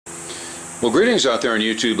Well, greetings out there in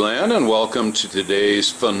YouTube land, and welcome to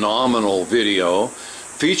today's phenomenal video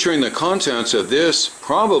featuring the contents of this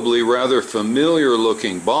probably rather familiar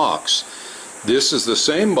looking box. This is the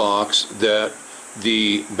same box that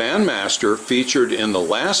the bandmaster featured in the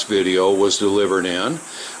last video was delivered in.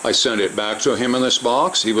 I sent it back to him in this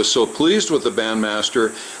box. He was so pleased with the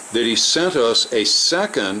bandmaster that he sent us a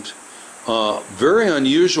second very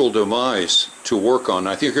unusual device to work on.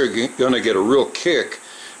 I think you're going to get a real kick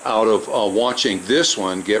out of watching this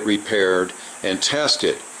one get repaired and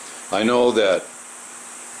tested. I know that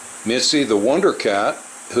Mitzi, the Wonder Cat,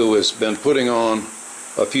 who has been putting on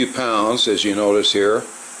a few pounds, as you notice here,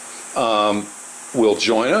 will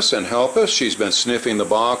join us and help us. She's been sniffing the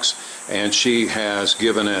box, and she has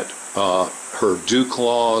given it her dew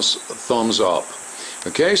claws thumbs up.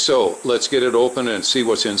 Okay, so let's get it open and see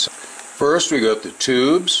what's inside. First, we got the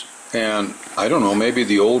tubes, and I don't know, maybe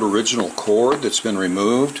the old original cord that's been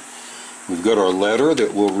removed. We've got our letter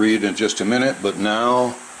that we'll read in just a minute, but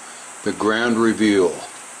now the grand reveal.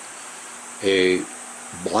 A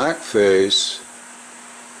blackface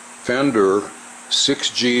Fender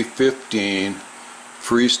 6G15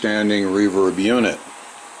 freestanding reverb unit.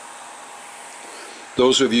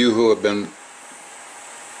 Those of you who have been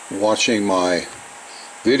watching my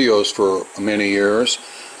videos for many years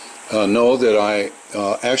know that I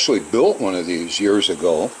actually built one of these years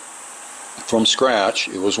ago from scratch.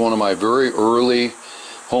 It was one of my very early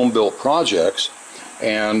home-built projects,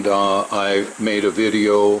 and I made a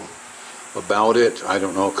video about it, I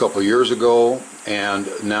don't know, a couple years ago, and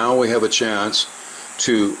now we have a chance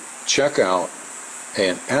to check out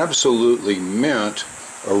an absolutely mint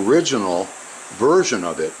original version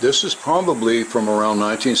of it. This is probably from around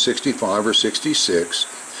 1965 or 66.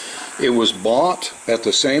 It was bought at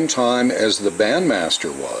the same time as the bandmaster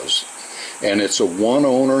was, and it's a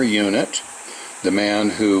one-owner unit. The man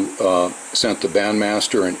who sent the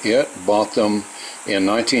bandmaster and it bought them in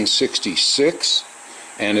 1966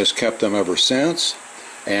 and has kept them ever since.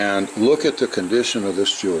 And look at the condition of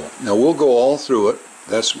this jewel. Now we'll go all through it.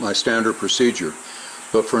 That's my standard procedure.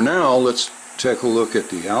 But for now, let's take a look at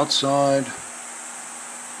the outside.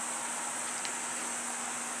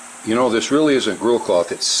 You know, this really isn't grill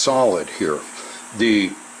cloth, it's solid here.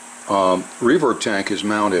 The reverb tank is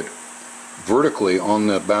mounted vertically on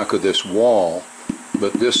the back of this wall,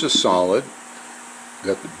 but this is solid.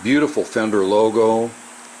 Got the beautiful Fender logo,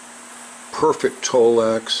 perfect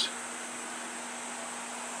Tolex,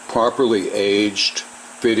 properly aged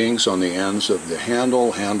fittings on the ends of the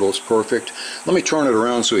handle. Handle's perfect. Let me turn it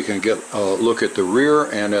around so we can get a look at the rear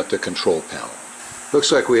and at the control panel.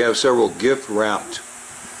 Looks like we have several gift wrapped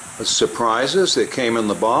surprises that came in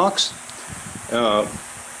the box.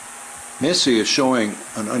 Missy is showing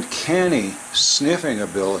an uncanny sniffing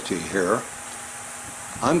ability here.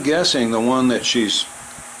 I'm guessing the one that she's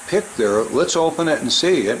picked there. Let's open it and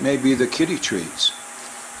see. It may be the kitty treats.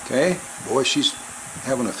 Okay, boy, she's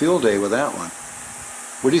having a field day with that one.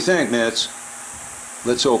 What do you think, Mitz?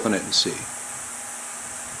 Let's open it and see.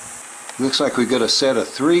 Looks like we got a set of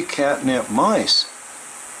 3 catnip mice,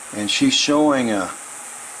 and she's showing a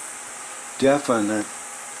definite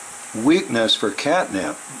weakness for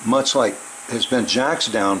catnip, much like has been Jack's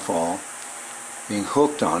downfall, being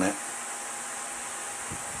hooked on it.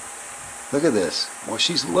 Look at this. Well,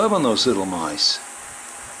 she's loving those little mice.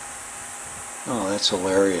 Oh, that's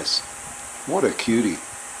hilarious. What a cutie.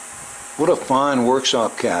 What a fine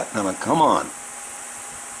workshop cat. I mean, come on.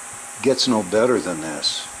 Gets no better than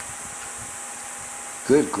this.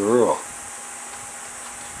 Good girl.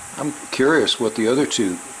 I'm curious what the other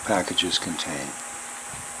 2 packages contain.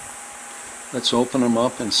 Let's open them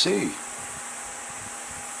up and see.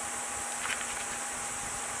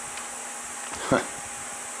 Oh,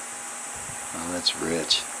 that's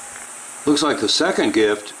rich. Looks like the second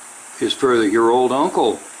gift is for your old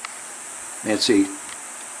uncle, Mitzi.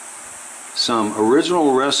 Some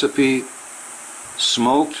original recipe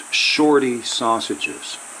smoked shorty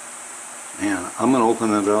sausages. And I'm going to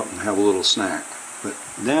open it up and have a little snack. But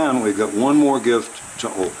then we've got one more gift to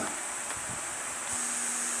open.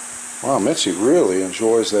 Wow, Mitzi really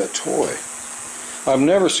enjoys that toy. I've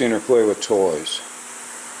never seen her play with toys.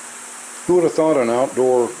 Who would have thought an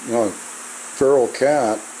outdoor, feral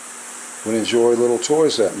cat would enjoy little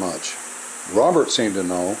toys that much? Robert seemed to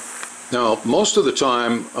know. Now, most of the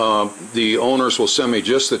time, the owners will send me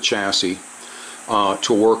just the chassis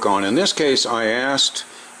to work on. In this case, I asked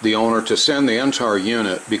the owner to send the entire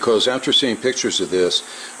unit because after seeing pictures of this,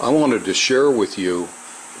 I wanted to share with you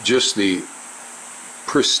just the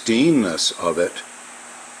pristineness of it.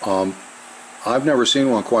 I've never seen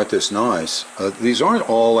one quite this nice. These aren't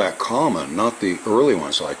all that common, not the early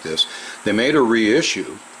ones like this. They made a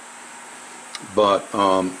reissue, but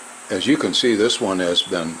as you can see, this one has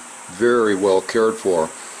been very well cared for.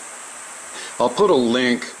 I'll put a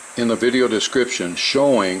link in the video description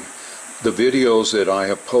showing the videos that I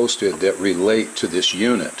have posted that relate to this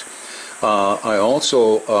unit. I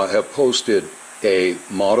also have posted a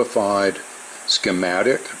modified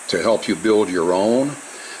schematic to help you build your own,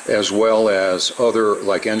 as well as other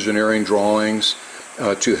like engineering drawings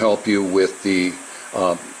to help you with the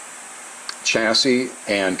chassis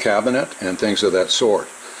and cabinet and things of that sort.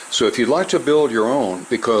 So if you'd like to build your own,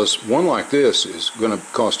 because one like this is going to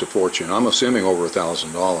cost a fortune, I'm assuming over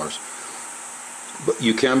 $1,000, but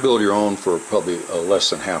you can build your own for probably less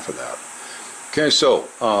than half of that. Okay, so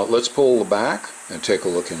let's pull the back and take a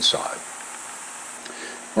look inside.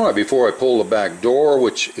 Alright, before I pull the back door,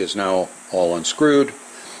 which is now all unscrewed,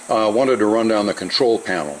 I wanted to run down the control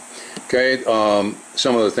panel. Okay,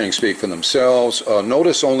 some of the things speak for themselves.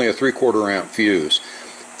 Notice only a 3/4 amp fuse.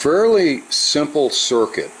 Fairly simple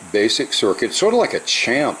circuit, basic circuit, sort of like a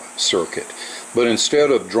champ circuit, but instead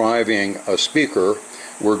of driving a speaker,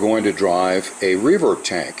 we're going to drive a reverb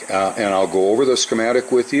tank, and I'll go over the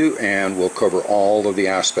schematic with you and we'll cover all of the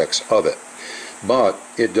aspects of it. But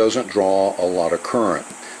it doesn't draw a lot of current.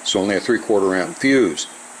 It's only a 3/4 amp fuse.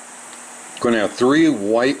 Going to have 3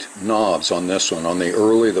 white knobs on this one. On the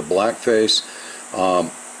early, the black face,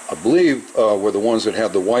 I believe were the ones that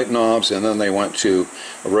had the white knobs, and then they went to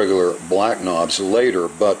regular black knobs later.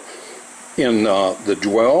 But in the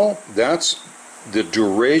dwell, that's the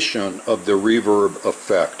duration of the reverb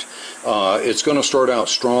effect. It's going to start out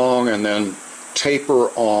strong and then taper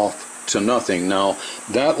off to nothing. Now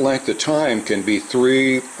that length of time can be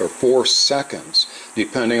 3 or 4 seconds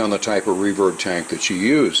depending on the type of reverb tank that you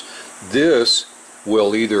use. This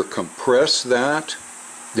will either compress that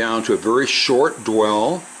down to a very short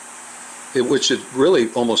dwell, which would really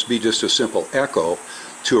almost be just a simple echo,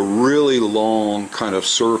 to a really long kind of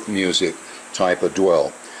surf music type of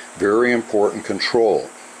dwell. Very important control.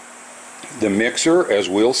 The mixer, as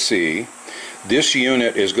we'll see, this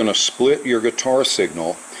unit is going to split your guitar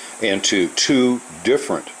signal into 2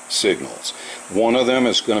 different signals. One of them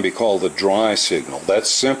is going to be called the dry signal. That's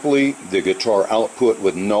simply the guitar output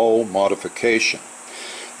with no modification.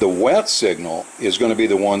 The wet signal is going to be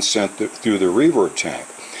the one sent through the reverb tank.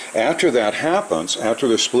 After that happens, after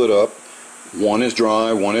they're split up, one is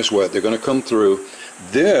dry, one is wet, they're going to come through.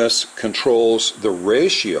 This controls the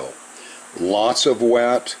ratio. Lots of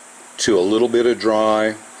wet to a little bit of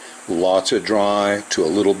dry, lots of dry to a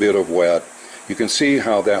little bit of wet. You can see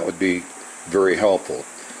how that would be very helpful.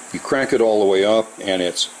 You crank it all the way up and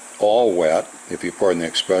it's all wet, if you pardon the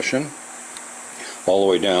expression. All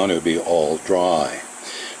the way down it would be all dry.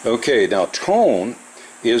 Okay, now tone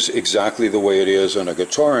is exactly the way it is on a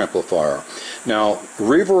guitar amplifier. Now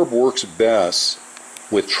reverb works best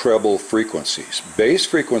with treble frequencies. Bass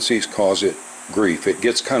frequencies cause it grief. It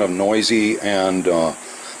gets kind of noisy and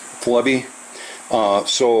flubby.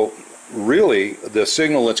 So really the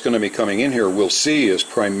signal that's going to be coming in here, we'll see, is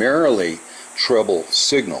primarily treble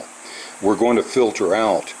signal. We're going to filter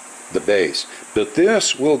out the bass, but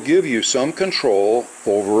this will give you some control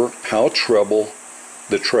over how treble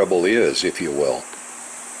the treble is, if you will.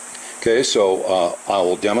 Okay, so I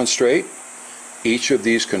will demonstrate each of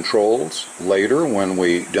these controls later when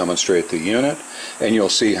we demonstrate the unit, and you'll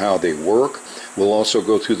see how they work. We'll also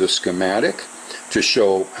go through the schematic to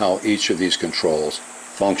show how each of these controls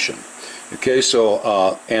function. Okay,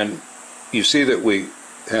 so and you see that we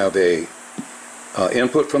have a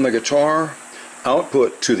input from the guitar,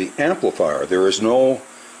 output to the amplifier. There is no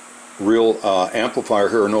real amplifier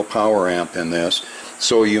here, no power amp in this.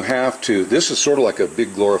 So you have to, this is sort of like a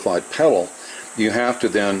big glorified pedal. You have to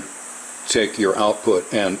then take your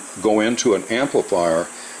output and go into an amplifier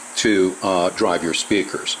to drive your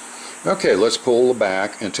speakers. Okay, let's pull the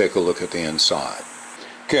back and take a look at the inside.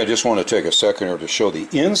 Okay, I just want to take a second here to show the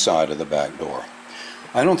inside of the back door.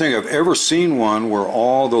 I don't think I've ever seen one where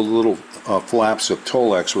all the little flaps of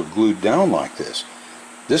Tolex were glued down like this.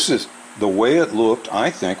 This is the way it looked, I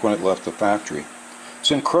think, when it left the factory.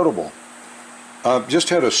 It's incredible. I've just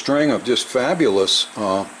had a string of just fabulous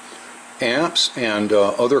amps and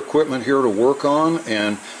other equipment here to work on,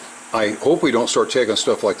 and I hope we don't start taking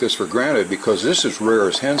stuff like this for granted, because this is rare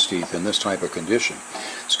as hen's teeth in this type of condition.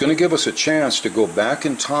 It's going to give us a chance to go back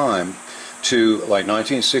in time to like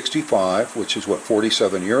 1965, which is what,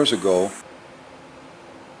 47 years ago.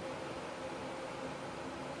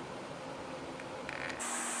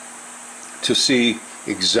 To see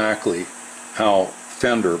exactly how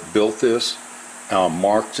Fender built this,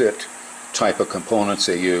 marked it, type of components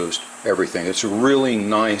they used, everything. It's a really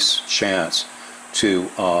nice chance to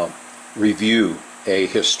review a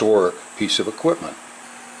historic piece of equipment.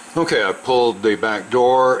 Okay, I pulled the back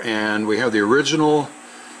door and we have the original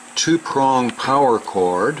two-prong power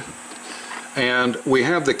cord, and we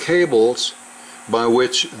have the cables by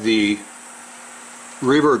which the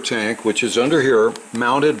reverb tank, which is under here,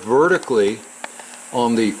 mounted vertically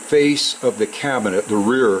on the face of the cabinet, the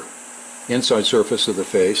rear inside surface of the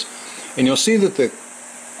face. And you'll see that the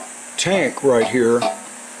tank right here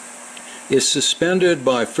is suspended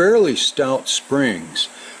by fairly stout springs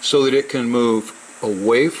so that it can move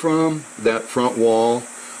away from that front wall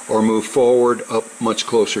or move forward up much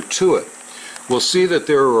closer to it. We'll see that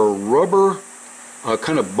there are rubber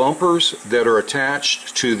kind of bumpers that are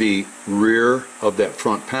attached to the rear of that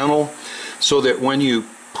front panel, so that when you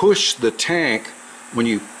push the tank,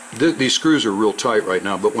 these screws are real tight right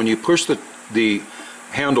now, but when you push the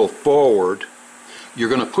handle forward, you're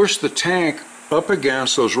going to push the tank up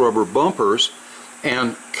against those rubber bumpers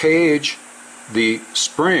and cage the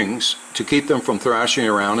springs to keep them from thrashing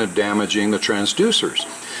around and damaging the transducers.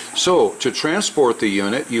 So to transport the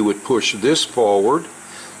unit, you would push this forward,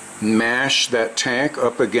 mash that tank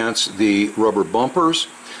up against the rubber bumpers,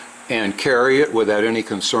 and carry it without any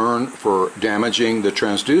concern for damaging the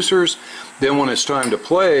transducers. Then when it's time to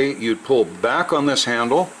play, you'd pull back on this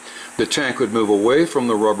handle, the tank would move away from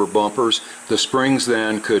the rubber bumpers, the springs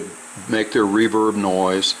then could make their reverb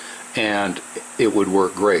noise, and it would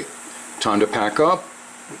work great. Time to pack up,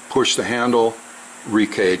 push the handle,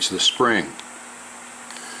 recage the spring.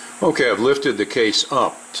 Okay, I've lifted the case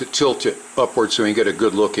up to tilt it upward so you can get a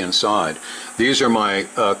good look inside. These are my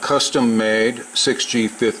custom-made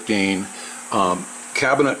 6G15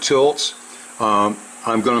 cabinet tilts. I'm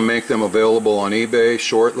going to make them available on eBay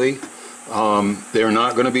shortly. They're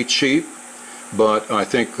not going to be cheap, but I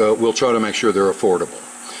think we'll try to make sure they're affordable.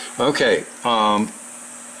 Okay,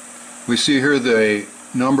 we see here the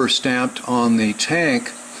number stamped on the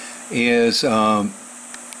tank is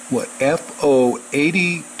what,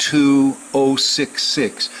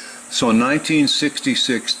 FO82066, so a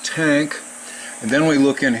 1966 tank. And then we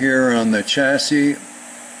look in here on the chassis,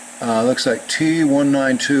 looks like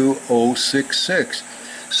T192066.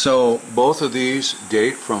 So both of these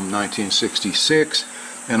date from 1966,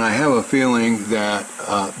 and I have a feeling that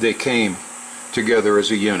they came together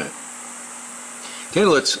as a unit. Okay,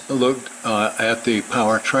 let's look at the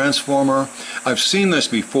power transformer. I've seen this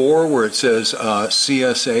before where it says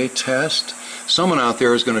CSA test. Someone out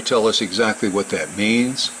there is going to tell us exactly what that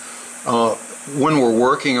means. When we're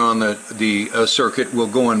working on the circuit, we'll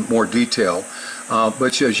go in more detail.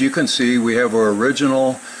 But as you can see, we have our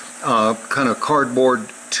original kind of cardboard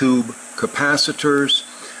tube capacitors,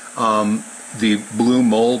 the blue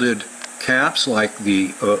molded caps like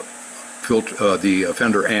the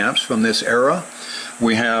Fender amps from this era.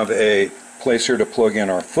 We have a place here to plug in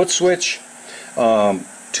our foot switch,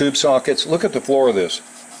 tube sockets. Look at the floor of this.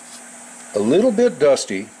 A little bit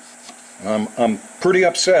dusty. I'm pretty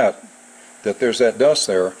upset that there's that dust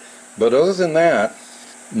there, but other than that,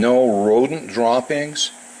 no rodent droppings,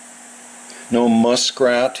 no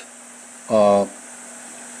muskrat bile.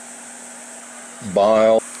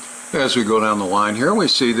 As we go down the line here, we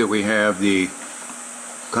see that we have the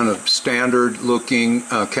kind of standard looking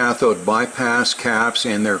cathode bypass caps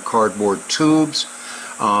and their cardboard tubes.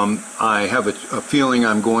 I have a feeling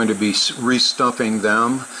I'm going to be restuffing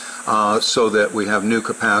them so that we have new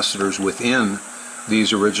capacitors within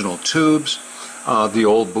these original tubes. The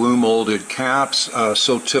old blue molded caps,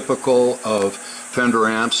 so typical of Fender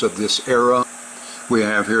amps of this era. We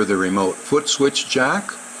have here the remote foot switch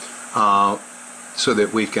jack so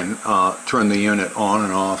that we can turn the unit on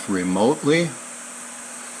and off remotely.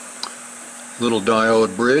 Little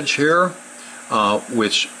diode bridge here,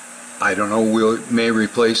 which I don't know, we may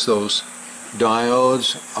replace those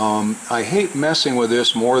diodes. I hate messing with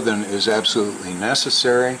this more than is absolutely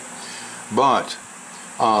necessary, but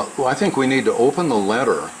I think we need to open the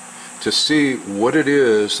letter to see what it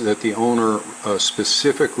is that the owner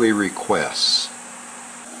specifically requests.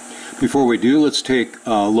 Before we do, let's take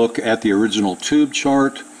a look at the original tube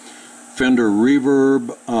chart. Fender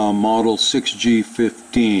Reverb model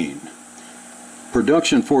 6G15.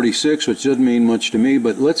 Production 46, which doesn't mean much to me,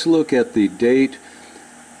 but let's look at the date.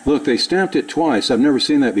 Look, they stamped it twice. I've never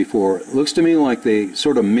seen that before. It looks to me like they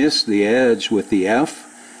sort of missed the edge with the F.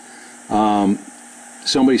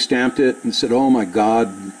 Somebody stamped it and said, oh my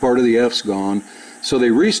God, part of the F's gone. So they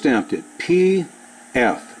restamped it,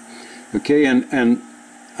 PF. Okay, and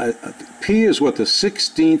P is what, the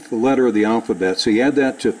 16th letter of the alphabet, so you add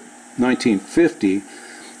that to 1950,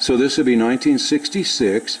 so this would be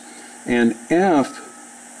 1966. And F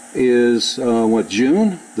is what,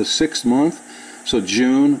 June, the 6th month, so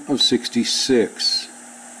June of 66.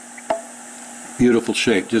 Beautiful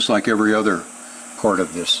shape, just like every other part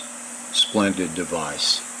of this splendid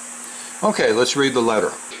device. Okay, let's read the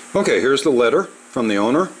letter. Okay, here's the letter from the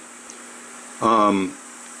owner.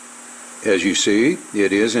 As you see,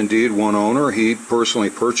 it is indeed one owner. He personally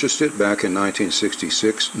purchased it back in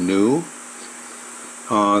 1966, new.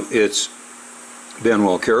 It's been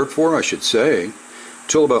well cared for, I should say,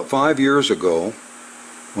 till about 5 years ago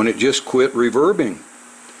when it just quit reverbing.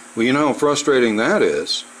 Well, you know how frustrating that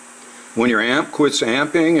is. When your amp quits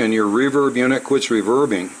amping and your reverb unit quits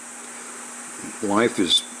reverbing, life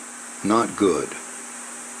is not good.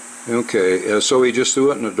 Okay, so he just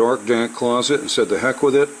threw it in a dark, dank closet and said the heck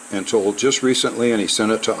with it until just recently, and he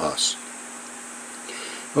sent it to us.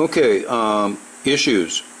 Okay,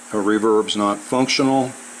 issues. A reverb's not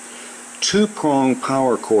functional. Two-prong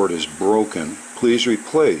power cord is broken. Please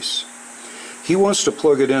replace. He wants to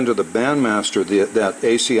plug it into the Bandmaster, that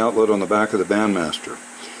AC outlet on the back of the Bandmaster.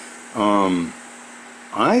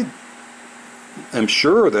 I am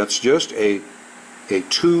sure that's just a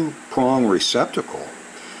two-prong receptacle,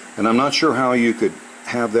 and I'm not sure how you could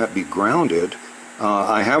have that be grounded.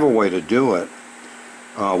 I have a way to do it,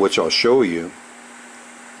 which I'll show you.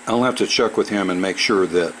 I'll have to check with him and make sure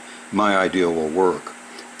that my idea will work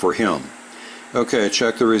for him. Okay,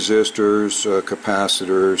 check the resistors,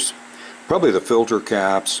 capacitors, probably the filter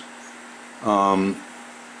caps.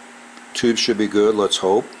 Tube should be good, let's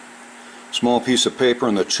hope. Small piece of paper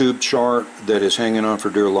in the tube chart that is hanging on for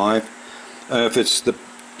dear life. If it's the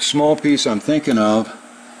small piece I'm thinking of,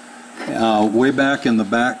 way back in the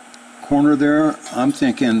back corner there, I'm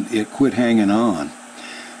thinking it quit hanging on.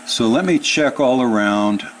 So let me check all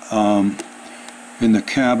around in the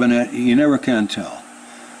cabinet. You never can tell.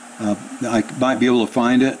 I might be able to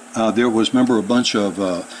find it. There was, remember, a bunch of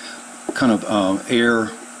kind of air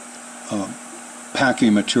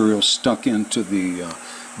packing material stuck into the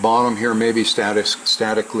bottom here. Maybe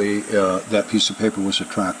statically that piece of paper was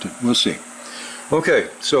attracted. We'll see. Okay,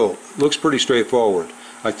 so looks pretty straightforward.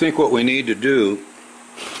 I think what we need to do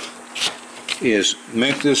is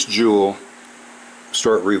make this jewel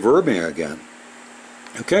start reverbing again.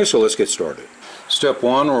 Okay, so let's get started. Step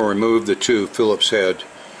one, we'll remove the two Phillips head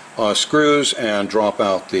screws and drop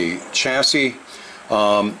out the chassis.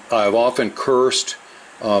 I've often cursed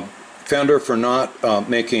Fender for not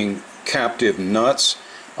making captive nuts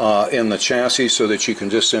in the chassis so that you can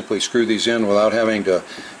just simply screw these in without having to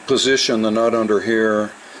position the nut under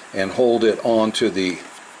here and hold it onto the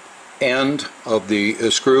end of the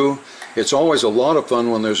screw. It's always a lot of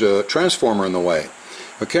fun when there's a transformer in the way.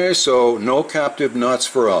 Okay, so no captive nuts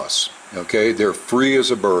for us. Okay, they're free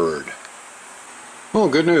as a bird. Well,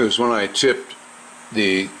 good news. When I tipped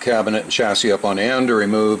the cabinet and chassis up on end to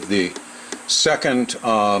remove the second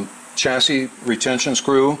chassis retention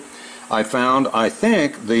screw, I found, I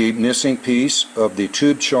think, the missing piece of the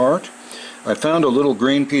tube chart. I found a little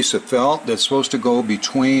green piece of felt that's supposed to go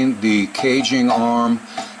between the caging arm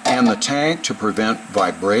and the tank to prevent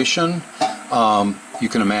vibration. You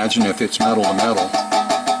can imagine if it's metal to metal,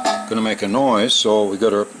 it's going to make a noise, so we got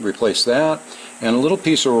to replace that. And a little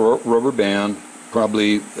piece of rubber band,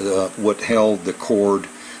 probably what held the cord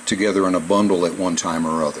together in a bundle at one time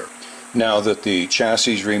or other. Now that the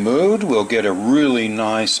chassis is removed, we'll get a really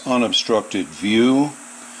nice unobstructed view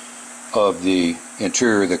of the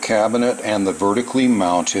interior of the cabinet and the vertically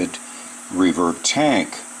mounted reverb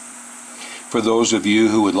tank. For those of you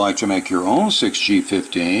who would like to make your own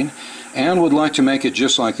 6G15 and would like to make it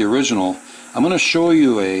just like the original, I'm going to show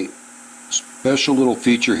you a special little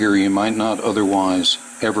feature here you might not otherwise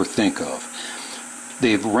ever think of.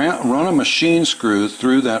 They've run a machine screw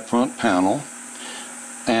through that front panel,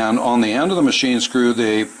 and on the end of the machine screw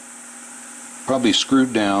they probably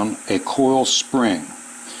screwed down a coil spring,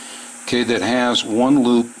 okay, that has one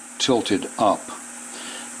loop tilted up.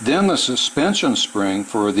 Then the suspension spring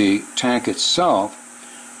for the tank itself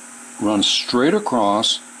runs straight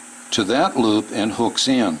across to that loop and hooks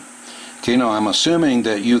in. Okay, now I'm assuming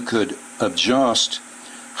that you could adjust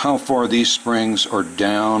how far these springs are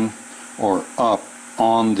down or up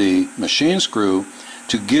on the machine screw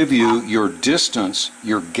to give you your distance,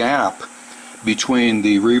 your gap between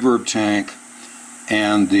the reverb tank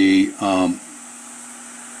and the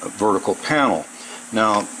vertical panel.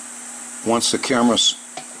 Now, once the camera's,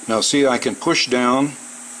 now see, I can push down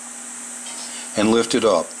and lift it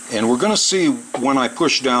up. And we're going to see when I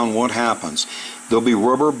push down what happens. There'll be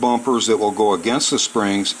rubber bumpers that will go against the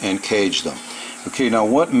springs and cage them. Okay, now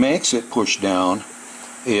what makes it push down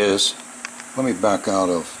is, let me back out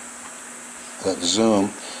of that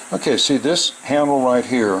zoom. Okay, see, this handle right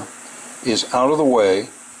here is out of the way.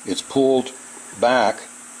 It's pulled back.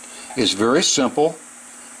 It's very simple.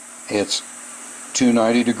 It's two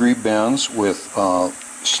 90-degree bends with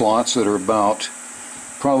slots that are about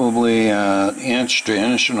probably an inch to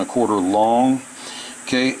inch and a quarter long.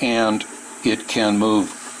 Okay, and it can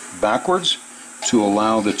move backwards to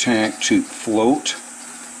allow the tank to float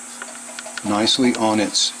nicely on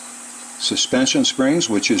its suspension springs,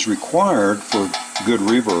 which is required for good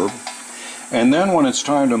reverb. And then when it's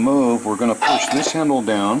time to move, we're going to push this handle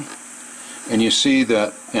down, and you see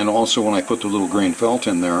that, and also when I put the little green felt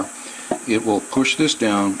in there, it will push this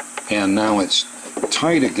down, and now it's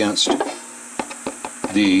tight against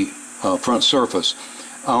the front surface.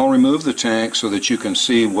 I'll remove the tank so that you can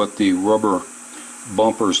see what the rubber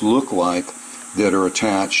bumpers look like that are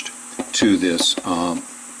attached to this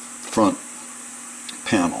front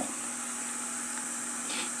panel.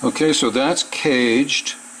 Okay, so that's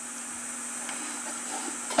caged.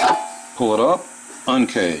 Pull it up,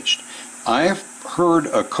 uncaged. I've heard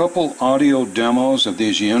a couple audio demos of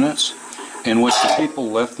these units in which the people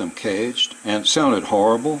left them caged, and it sounded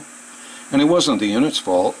horrible. And it wasn't the unit's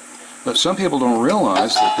fault, but some people don't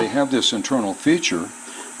realize that they have this internal feature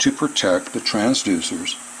to protect the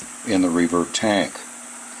transducers in the reverb tank.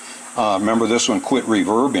 Remember, this one, quit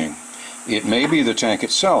reverbing. It may be the tank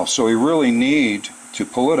itself, so we really need to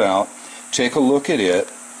pull it out, take a look at it,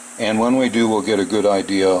 and when we do, we'll get a good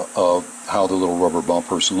idea of how the little rubber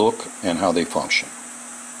bumpers look and how they function.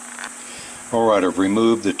 Alright, I've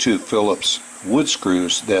removed the two Phillips wood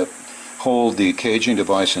screws that hold the caging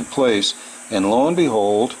device in place, and lo and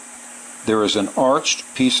behold, there is an arched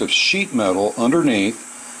piece of sheet metal underneath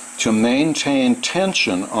to maintain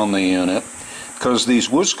tension on the unit, because these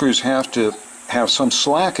wood screws have to have some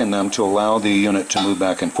slack in them to allow the unit to move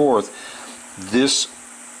back and forth. This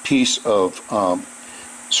piece of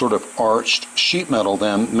sort of arched sheet metal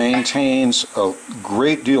then maintains a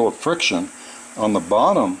great deal of friction on the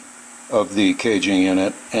bottom of the caging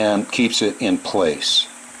unit and keeps it in place.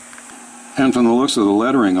 And from the looks of the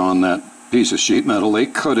lettering on that piece of sheet metal, they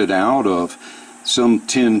cut it out of some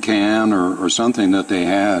tin can or something that they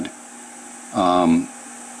had.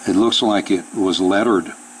 It looks like it was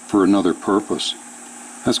lettered for another purpose.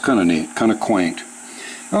 That's kind of neat, kind of quaint.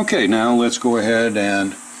 Okay, now let's go ahead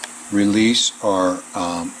and release our,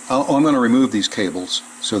 I'm going to remove these cables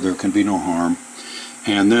so there can be no harm,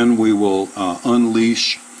 and then we will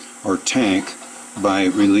unleash our tank by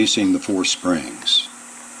releasing the 4 springs.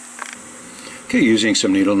 Okay, using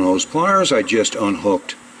some needle nose pliers, I just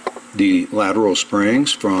unhooked the lateral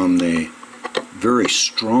springs from the very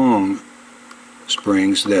strong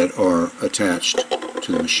springs that are attached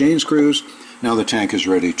to the machine screws. Now the tank is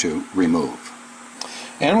ready to remove.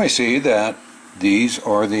 And we see that these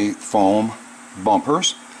are the foam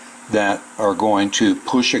bumpers that are going to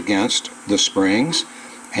push against the springs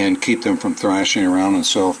and keep them from thrashing around and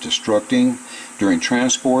self-destructing during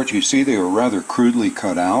transport. You see they were rather crudely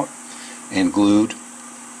cut out and glued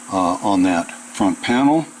on that front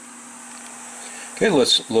panel. Okay,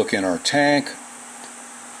 let's look in our tank.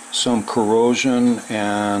 Some corrosion,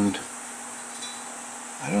 and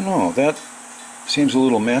I don't know, that seems a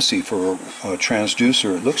little messy for a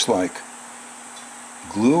transducer. It looks like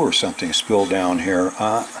glue or something spilled down here.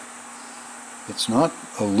 It's not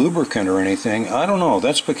a lubricant or anything. I don't know,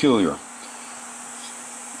 that's peculiar.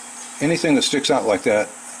 Anything that sticks out like that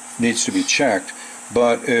needs to be checked,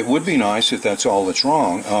 but it would be nice if that's all that's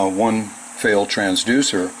wrong. One failed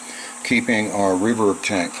transducer keeping our reverb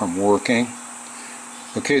tank from working.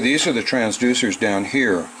 Okay, these are the transducers down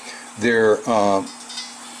here. There's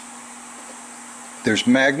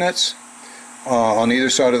magnets on either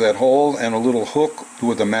side of that hole and a little hook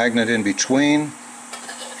with a magnet in between.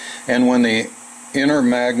 And when the inner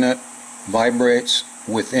magnet vibrates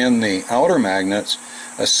within the outer magnets,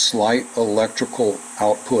 a slight electrical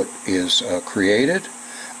output is created,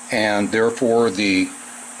 and therefore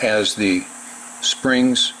as the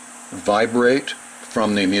springs vibrate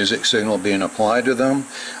from the music signal being applied to them,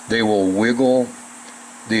 they will wiggle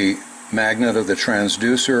the magnet of the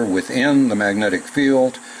transducer within the magnetic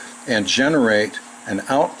field and generate an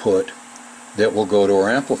output that will go to our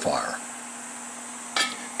amplifier.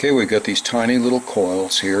 Okay, we've got these tiny little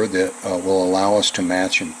coils here that will allow us to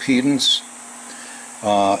match impedance,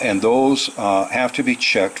 and those have to be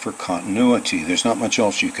checked for continuity. There's not much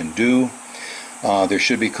else you can do. There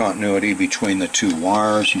should be continuity between the two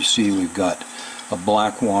wires. You see we've got a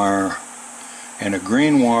black wire and a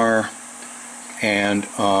green wire, and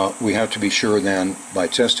we have to be sure then, by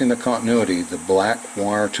testing the continuity, the black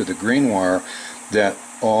wire to the green wire, that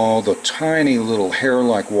all the tiny little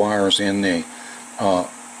hair-like wires in the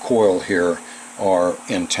coil here are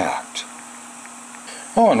intact.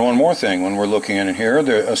 Oh, and one more thing when we're looking in here,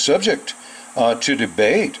 there's a subject to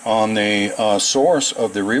debate on the source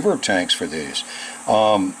of the reverb tanks for these.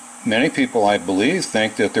 Many people, I believe,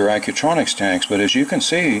 think that they're Accutronics tanks, but as you can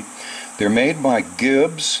see, they're made by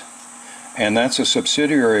Gibbs, and that's a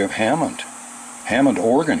subsidiary of Hammond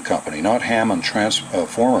Organ Company, not Hammond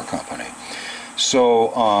Transformer Company.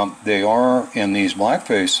 So they are, in these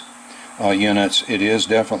blackface units, it is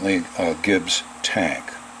definitely a Gibbs tank.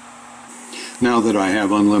 Now that I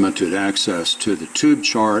have unlimited access to the tube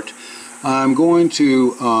chart, I'm going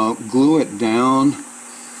to glue it down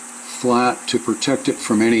flat to protect it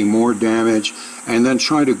from any more damage, and then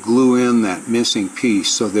try to glue in that missing piece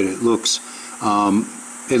so that it looks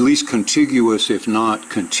at least contiguous, if not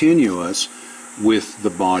continuous, with the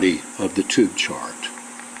body of the tube chart.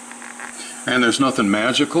 And there's nothing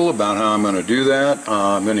magical about how I'm going to do that.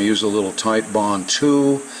 I'm going to use a little Tight Bond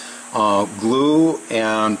 2 glue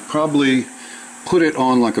and probably put it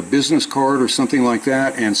on like a business card or something like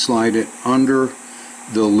that and slide it under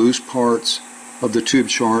the loose parts of the tube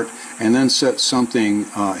chart, and then set something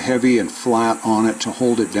heavy and flat on it to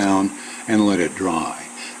hold it down and let it dry.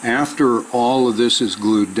 After all of this is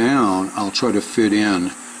glued down, I'll try to fit in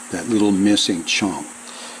that little missing chunk.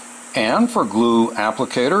 And for glue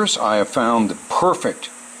applicators, I have found the perfect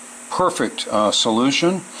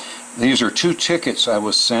solution. These are 2 tickets I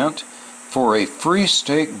was sent for a free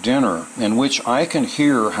steak dinner in which I can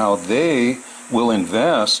hear how they will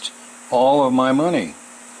invest all of my money,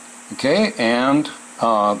 okay, and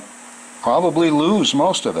probably lose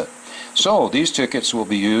most of it. So these tickets will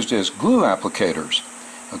be used as glue applicators,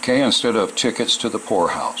 okay, instead of tickets to the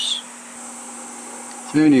poorhouse.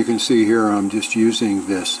 And you can see here I'm just using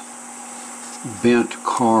this bent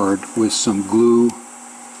card with some glue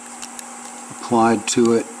applied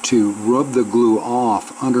to it to rub the glue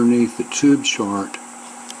off underneath the tube chart,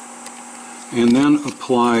 and then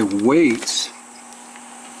apply weights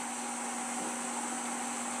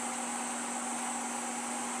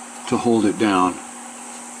to hold it down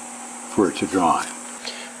for it to dry.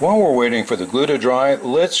 While we're waiting for the glue to dry,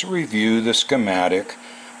 let's review the schematic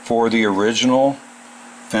for the original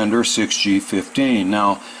Fender 6G15.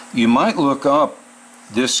 Now, you might look up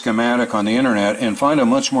this schematic on the internet and find a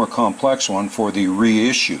much more complex one for the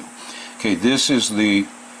reissue. Okay, this is the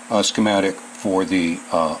schematic for the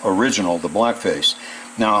original, the blackface.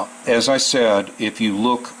 Now, as I said, if you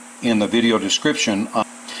look in the video description,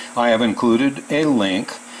 I have included a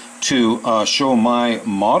link to show my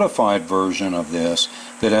modified version of this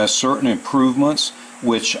that has certain improvements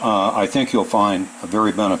which I think you'll find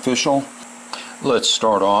very beneficial. Let's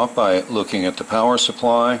start off by looking at the power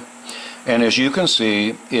supply, and as you can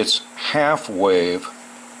see, it's half-wave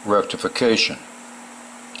rectification.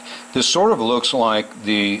 This sort of looks like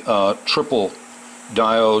the triple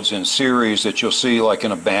diodes in series that you'll see like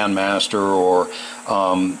in a Bandmaster or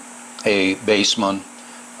a Bassman,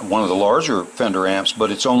 one of the larger Fender amps, but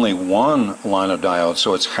it's only one line of diodes,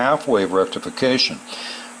 so it's half-wave rectification.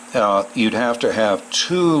 You'd have to have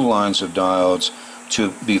 2 lines of diodes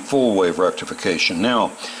to be full wave rectification.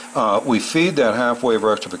 Now, we feed that half-wave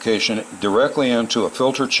rectification directly into a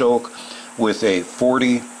filter choke with a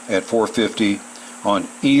 40 at 450 on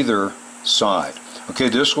either side. Okay,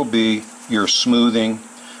 this will be your smoothing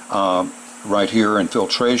right here in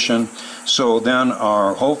filtration. So then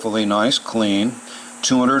our hopefully nice clean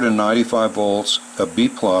 295 volts of B+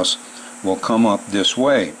 will come up this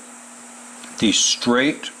way. The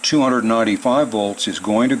straight 295 volts is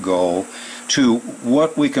going to go to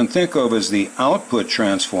what we can think of as the output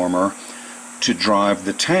transformer to drive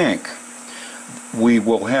the tank. We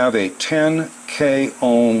will have a 10k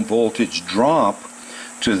ohm voltage drop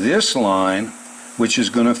to this line, which is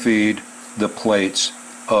going to feed the plates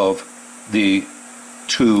of the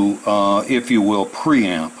 2, if you will,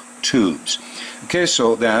 preamp tubes. Okay,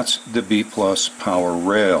 so that's the B+ power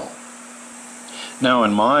rail. Now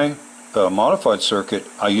in my modified circuit,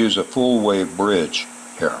 I use a full wave bridge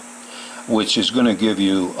here, which is going to give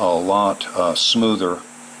you a lot smoother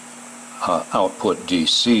output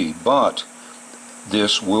DC, but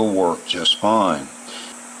this will work just fine.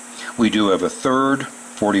 We do have a third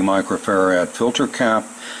 40 microfarad filter cap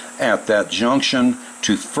at that junction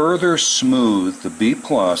to further smooth the B+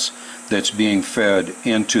 that's being fed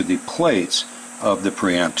into the plates of the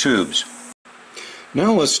preamp tubes.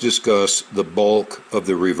 Now let's discuss the bulk of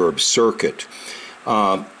the reverb circuit.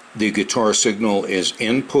 The guitar signal is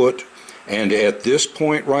input, and at this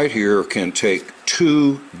point right here can take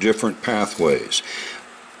 2 different pathways.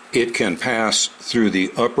 It can pass through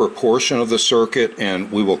the upper portion of the circuit,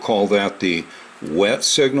 and we will call that the wet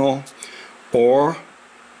signal, or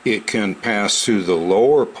it can pass through the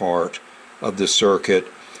lower part of the circuit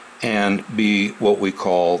and be what we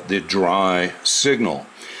call the dry signal.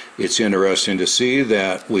 It's interesting to see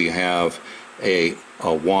that we have a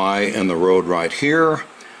Y in the road right here,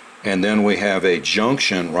 and then we have a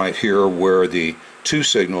junction right here where the two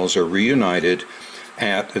signals are reunited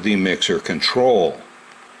at the mixer control.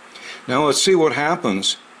 Now let's see what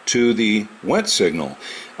happens to the wet signal.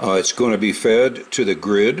 It's going to be fed to the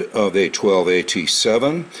grid of a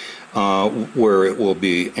 12AT7 where it will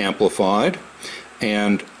be amplified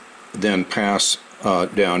and then pass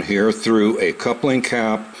down here through a coupling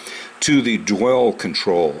cap to the dwell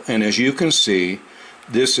control. And as you can see,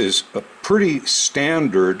 this is a pretty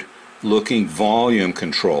standard looking volume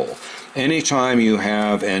control. Anytime you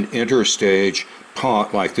have an interstage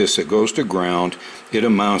pot like this that goes to ground, it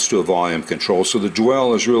amounts to a volume control. So the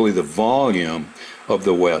dwell is really the volume of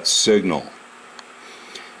the wet signal.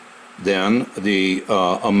 Then the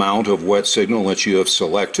amount of wet signal that you have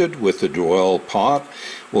selected with the dwell pot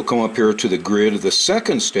will come up here to the grid of the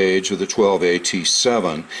second stage of the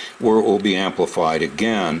 12AT7, where it will be amplified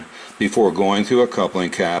again before going through a coupling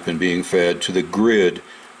cap and being fed to the grid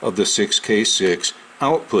of the 6K6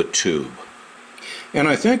 output tube. And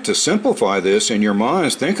I think to simplify this in your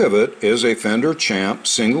minds, think of it as a Fender Champ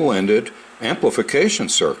single-ended amplification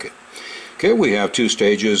circuit. Okay, we have two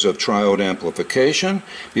stages of triode amplification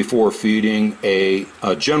before feeding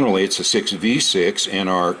generally it's a 6V6 in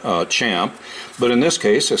our Champ, but in this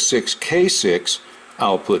case a 6K6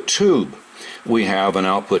 output tube. We have an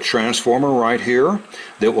output transformer right here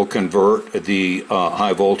that will convert the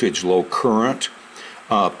high voltage low current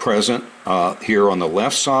present here on the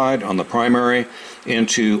left side on the primary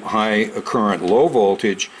into high current low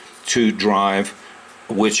voltage to drive,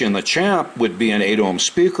 which in the Champ would be an 8 ohm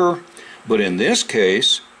speaker, but in this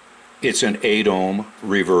case it's an 8 ohm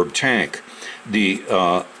reverb tank. The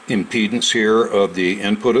impedance here of the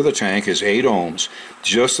input of the tank is 8 ohms,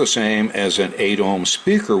 just the same as an 8 ohm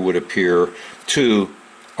speaker would appear to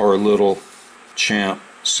our little Champ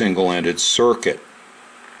single-ended circuit.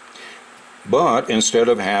 But instead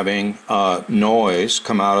of having noise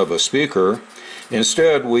come out of a speaker,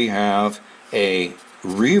 instead we have a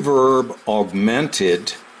reverb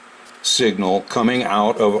augmented signal coming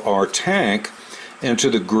out of our tank into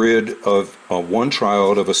the grid of one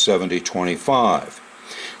triode of a 7025.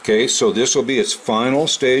 Okay, so this will be its final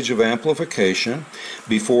stage of amplification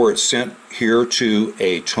before it's sent here to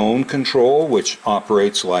a tone control, which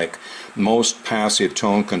operates like most passive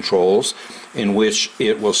tone controls, in which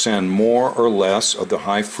it will send more or less of the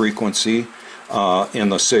high frequency in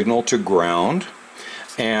the signal to ground.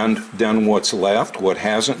 And then what's left, what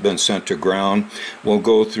hasn't been sent to ground, will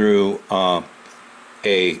go through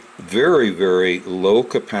a very, very low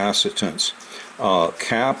capacitance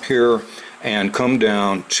cap here and come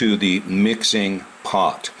down to the mixing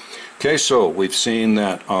pot. Okay, so we've seen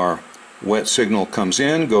that our wet signal comes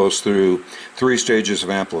in, goes through 3 stages of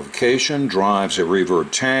amplification, drives a reverb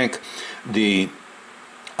tank. The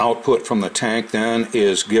output from the tank then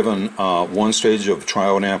is given 1 stage of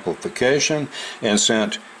triode amplification and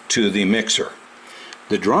sent to the mixer.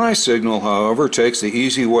 The dry signal, however, takes the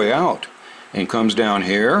easy way out and comes down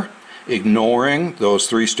here, ignoring those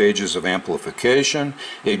 3 stages of amplification,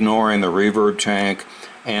 ignoring the reverb tank,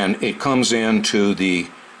 and it comes into the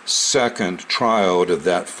second triode of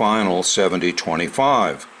that final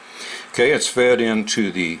 7025. Okay, it's fed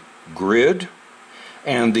into the grid,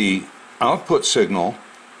 and the output signal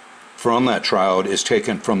from that triode is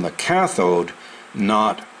taken from the cathode,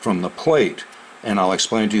 not from the plate, and I'll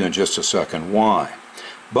explain to you in just a second why.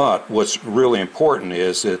 But what's really important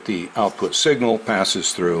is that the output signal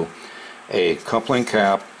passes through a coupling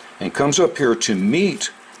cap and comes up here to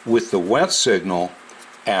meet with the wet signal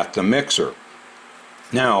at the mixer.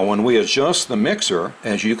 Now when we adjust the mixer,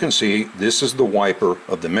 as you can see, this is the wiper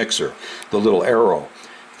of the mixer, the little arrow.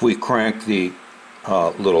 If we crank the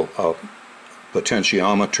little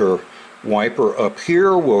potentiometer wiper up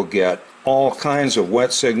here, we'll get all kinds of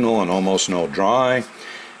wet signal and almost no dry.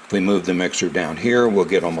 If we move the mixer down here, we'll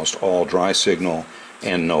get almost all dry signal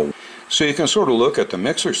and no. So you can sort of look at the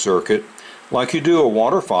mixer circuit like you do a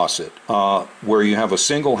water faucet, where you have a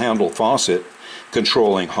single handle faucet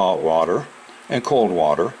controlling hot water and cold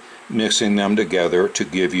water, mixing them together to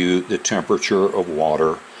give you the temperature of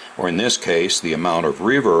water, or in this case the amount of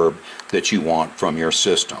reverb that you want from your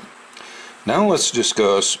system. Now let's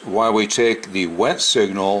discuss why we take the wet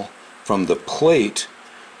signal from the plate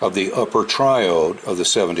of the upper triode of the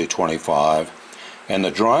 7025 and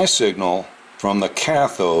the dry signal from the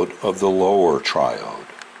cathode of the lower triode.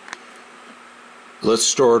 Let's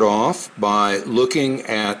start off by looking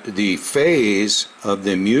at the phase of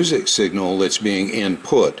the music signal that's being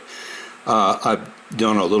input. I've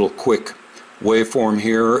done a little quick waveform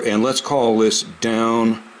here, and let's call this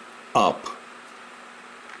down, up.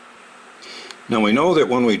 Now we know that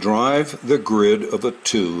when we drive the grid of a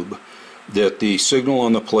tube that the signal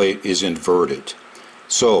on the plate is inverted.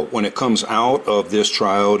 So when it comes out of this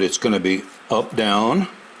triode, it's going to be up, down,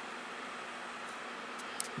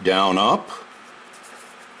 down, up,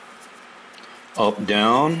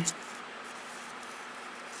 down,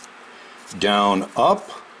 down, up,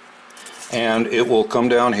 and it will come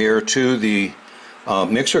down here to the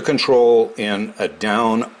mixer control in a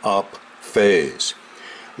down, up phase.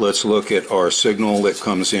 Let's look at our signal that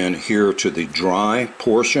comes in here to the dry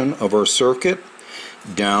portion of our circuit.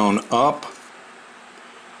 Down, up,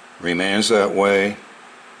 remains that way.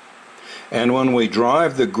 And when we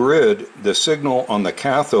drive the grid, the signal on the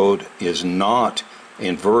cathode is not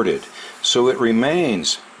inverted, so it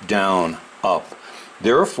remains down, up.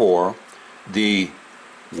 Therefore, the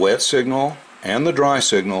wet signal and the dry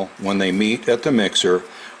signal, when they meet at the mixer,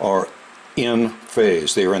 are in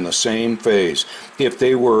phase. They are in the same phase. If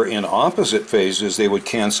they were in opposite phases, they would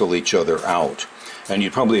cancel each other out, and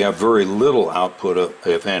you'd probably have very little output,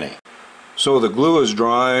 if any. So the glue is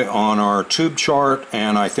dry on our tube chart,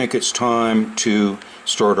 and I think it's time to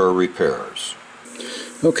start our repairs.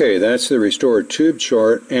 Okay, that's the restored tube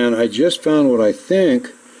chart, and I just found what I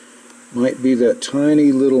think might be that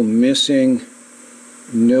tiny little missing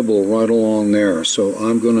nibble right along there. So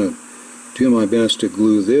I'm going to do my best to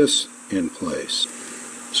glue this in place.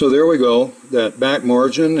 So there we go. That back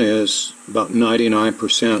margin is about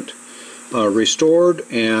 99% restored,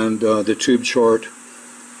 and the tube chart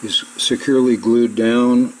is securely glued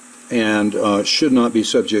down and should not be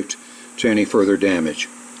subject to any further damage.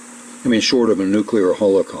 I mean, short of a nuclear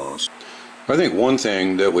holocaust. I think one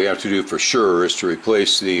thing that we have to do for sure is to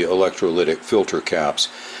replace the electrolytic filter caps.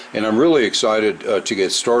 And I'm really excited to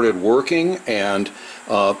get started working, and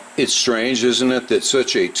it's strange, isn't it, that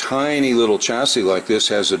such a tiny little chassis like this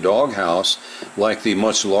has a doghouse like the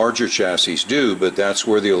much larger chassis do, but that's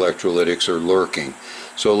where the electrolytics are lurking.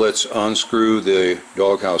 So let's unscrew the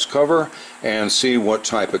doghouse cover and see what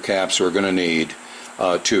type of caps we're going to need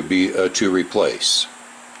to replace.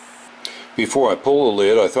 Before I pull the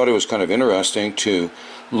lid, I thought it was kind of interesting to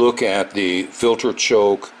look at the filter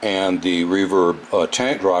choke and the reverb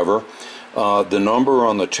tank driver. The number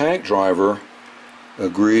on the tank driver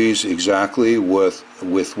agrees exactly with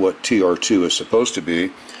what TR2 is supposed to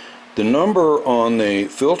be. The number on the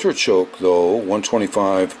filter choke, though,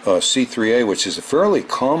 125 C3A, which is a fairly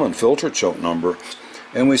common filter choke number,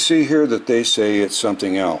 and we see here that they say it's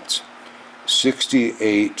something else,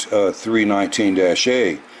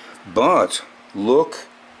 68319-A. But look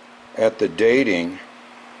at the dating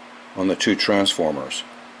on the two transformers.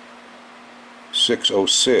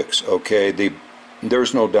 606. Okay,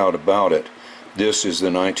 there's no doubt about it. This is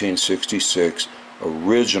the 1966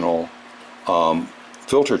 original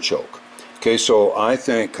filter choke. Okay, so I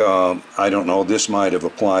think, I don't know, this might have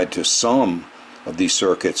applied to some of these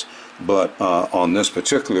circuits, but on this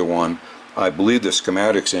particular one, I believe the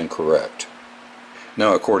schematic's incorrect.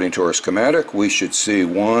 Now, according to our schematic, we should see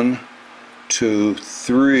 1, 2,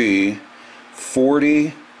 3,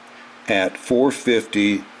 40 at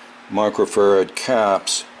 450 microfarad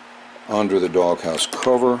caps under the doghouse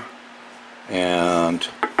cover, and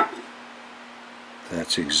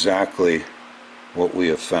that's exactly what we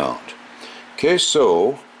have found. Okay,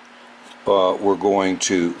 so we're going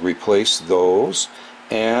to replace those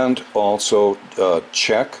and also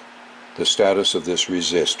check the status of this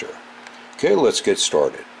resistor. Okay, let's get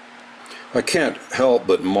started. I can't help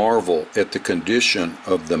but marvel at the condition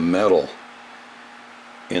of the metal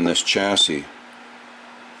in this chassis. You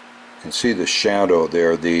can see the shadow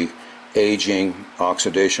there. The aging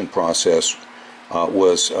oxidation process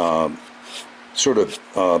was sort of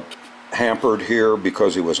hampered here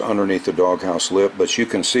because it was underneath the doghouse lip, but you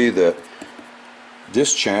can see that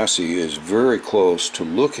this chassis is very close to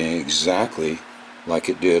looking exactly like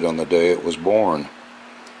it did on the day it was born.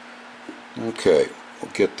 Okay, we'll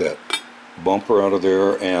get that bumper out of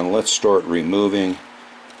there, and let's start removing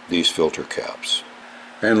these filter caps.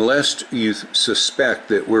 And lest you suspect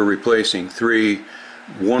that we're replacing 3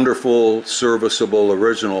 wonderful, serviceable,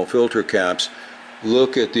 original filter caps,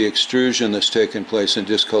 look at the extrusion that's taken place in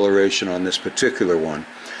discoloration on this particular one.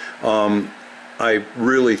 I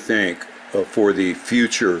really think for the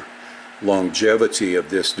future longevity of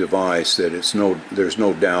this device that there's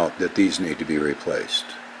no doubt that these need to be replaced.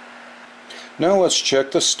 Now let's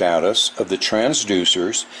check the status of the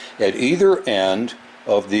transducers at either end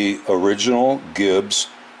of the original Gibbs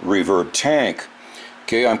reverb tank.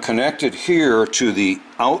 Okay, I'm connected here to the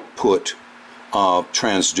output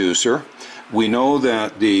transducer. We know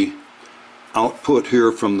that the output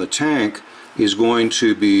here from the tank is going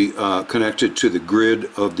to be connected to the grid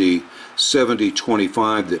of the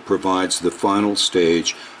 7025 that provides the final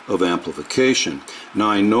stage of amplification. Now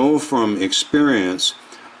I know from experience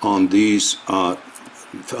on these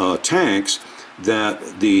tanks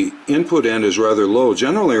that the input end is rather low,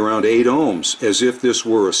 generally around 8 ohms, as if this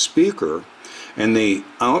were a speaker, and the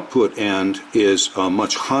output end is a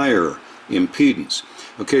much higher impedance.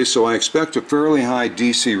 Okay, so I expect a fairly high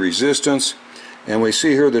DC resistance, and we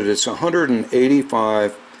see here that it's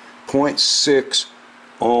 185.6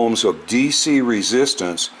 ohms of DC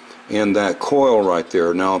resistance in that coil right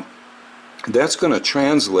there. Now that's going to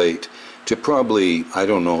translate to probably, I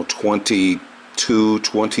don't know,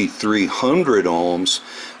 2300 ohms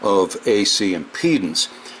of AC impedance.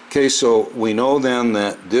 Okay, so we know then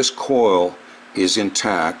that this coil is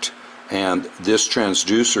intact, and this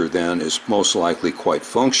transducer then is most likely quite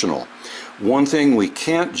functional. One thing we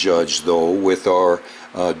can't judge though with our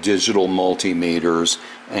digital multimeters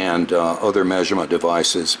and other measurement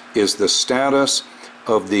devices is the status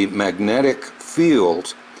of the magnetic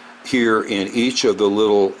field here in each of the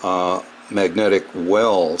little magnetic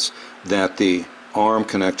wells that the arm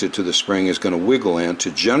connected to the spring is going to wiggle in to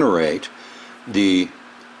generate the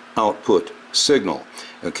output signal.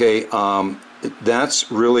 Okay,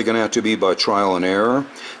 that's really going to have to be by trial and error.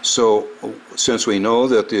 So since we know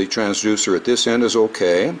that the transducer at this end is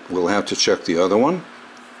okay, we'll have to check the other one.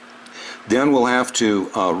 Then we'll have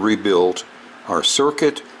to rebuild our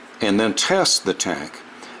circuit and then test the tank.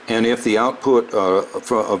 And if the output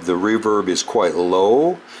of the reverb is quite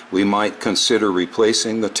low, we might consider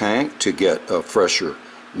replacing the tank to get fresher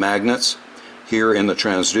magnets here in the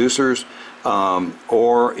transducers.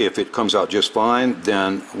 Or if it comes out just fine,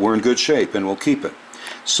 then we're in good shape and we'll keep it.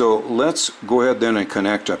 So let's go ahead then and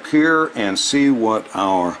connect up here and see what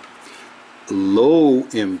our low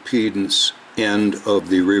impedance end of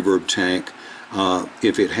the reverb tank,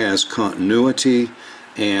 if it has continuity,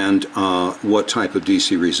 and what type of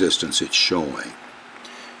DC resistance it's showing.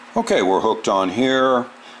 Okay, we're hooked on here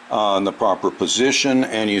in the proper position,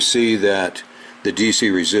 and you see that the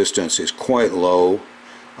DC resistance is quite low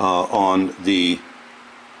on the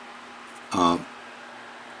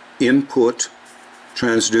input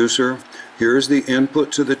transducer. Here's the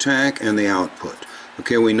input to the tank and the output.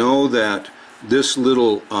 Okay, we know that this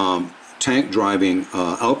little tank driving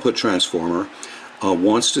output transformer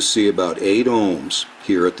wants to see about 8 ohms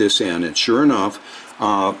here at this end, and sure enough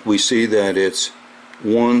we see that it's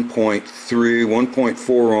 1.3, 1.4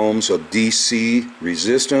 ohms of DC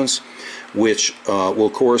resistance, which will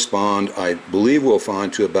correspond, I believe we'll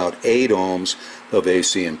find, to about 8 ohms of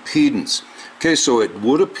AC impedance. Okay, so it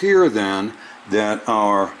would appear then that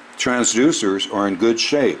our transducers are in good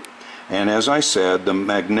shape, and as I said, the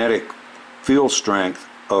magnetic field strength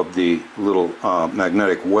of the little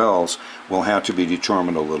magnetic wells will have to be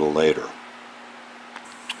determined a little later.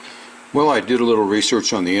 Well, I did a little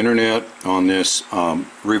research on the internet on this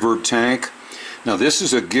reverb tank. Now this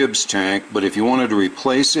is a Gibbs tank, but if you wanted to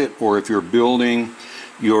replace it, or if you're building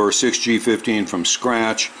your 6G15 from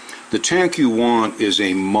scratch, the tank you want is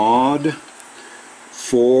a Mod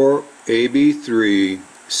 4AB3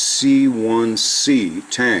 C1C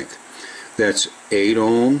tank. That's 8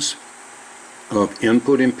 ohms of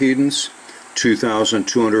input impedance,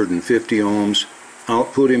 2,250 ohms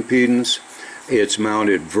output impedance. It's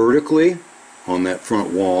mounted vertically on that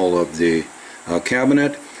front wall of the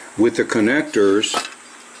cabinet with the connectors,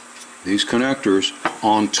 these connectors,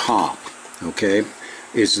 on top. Okay,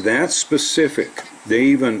 it's that specific. They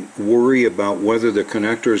even worry about whether the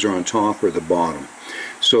connectors are on top or the bottom.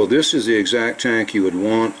 So this is the exact tank you would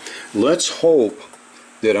want. Let's hope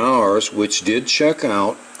that ours, which did check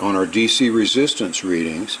out on our DC resistance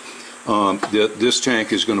readings, that this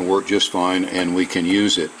tank is going to work just fine and we can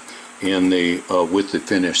use it in the with the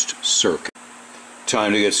finished circuit.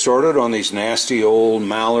 Time to get started on these nasty old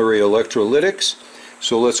Mallory electrolytics.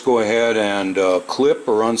 So let's go ahead and clip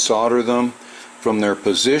or unsolder them from their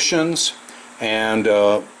positions and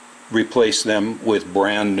replace them with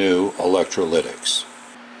brand new electrolytics.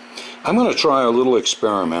 I'm going to try a little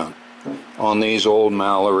experiment on these old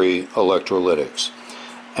Mallory electrolytics.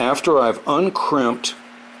 After I've uncrimped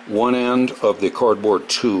one end of the cardboard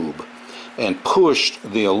tube and pushed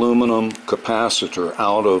the aluminum capacitor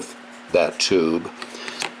out of that tube,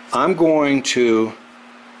 I'm going to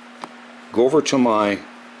go over to my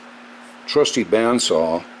trusty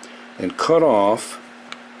bandsaw and cut off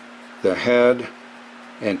the head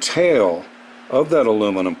and tail of that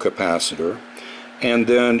aluminum capacitor, and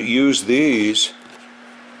then use these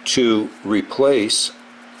to replace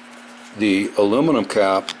the aluminum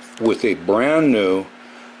cap with a brand new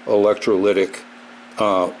electrolytic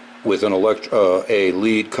with a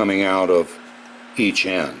lead coming out of each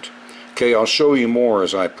end. Okay, I'll show you more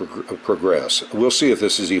as I progress. We'll see if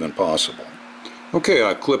this is even possible. Okay,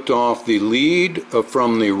 I clipped off the lead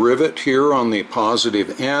from the rivet here on the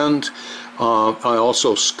positive end. I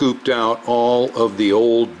also scooped out all of the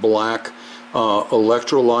old black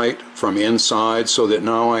electrolyte from inside so that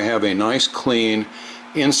now I have a nice clean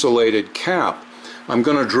insulated cap. I'm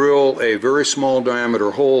going to drill a very small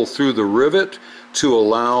diameter hole through the rivet to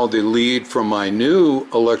allow the lead from my new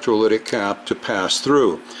electrolytic cap to pass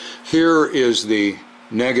through. Here is the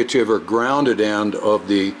negative or grounded end of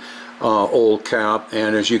the old cap,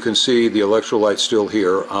 and as you can see, the electrolyte's still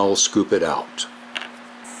here. I'll scoop it out.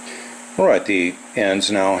 Alright, the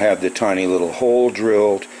ends now have the tiny little hole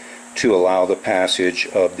drilled to allow the passage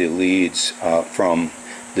of the leads from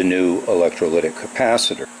the new electrolytic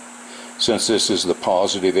capacitor. Since this is the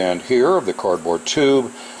positive end here of the cardboard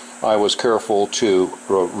tube, I was careful to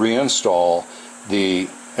reinstall the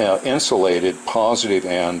insulated positive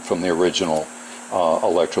end from the original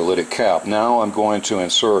electrolytic cap. Now I'm going to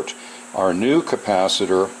insert our new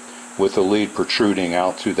capacitor with the lead protruding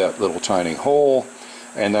out through that little tiny hole,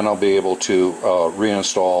 and then I'll be able to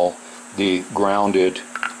reinstall the grounded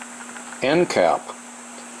end cap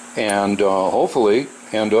and hopefully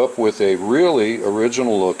end up with a really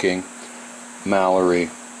original looking Mallory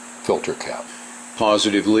filter cap.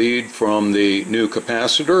 Positive lead from the new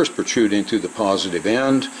capacitor is protruding through the positive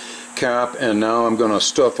end cap, and now I'm going to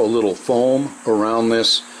stuff a little foam around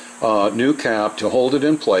this new cap to hold it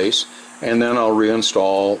in place, and then I'll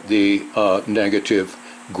reinstall the negative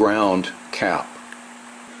ground cap.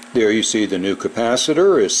 There you see the new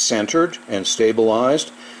capacitor is centered and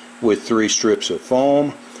stabilized with 3 strips of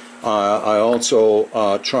foam. I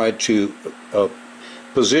also tried to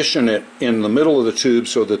position it in the middle of the tube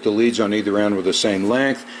so that the leads on either end were the same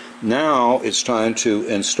length. Now it's time to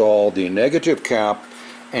install the negative cap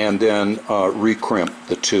and then recrimp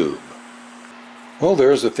the tube. Well,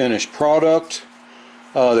 there's the finished product.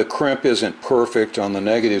 The crimp isn't perfect on the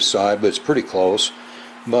negative side, but it's pretty close.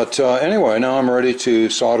 But anyway, now I'm ready to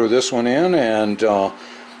solder this one in and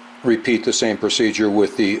repeat the same procedure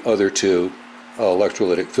with the other 2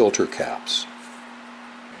 electrolytic filter caps.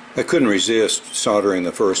 I couldn't resist soldering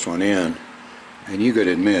the first one in, and you could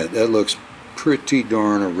admit that looks pretty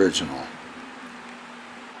darn original.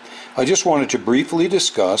 I just wanted to briefly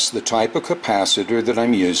discuss the type of capacitor that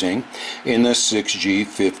I'm using in the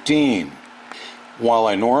 6G15. While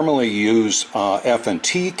I normally use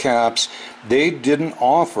F&T caps, they didn't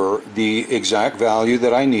offer the exact value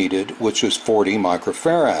that I needed, which was 40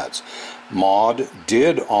 microfarads. Mod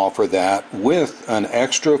did offer that with an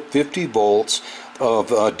extra 50 volts of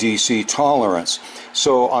DC tolerance.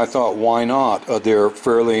 So I thought, why not? They're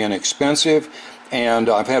fairly inexpensive, and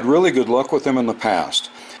I've had really good luck with them in the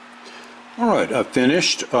past. Alright, I've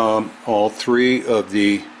finished all 3 of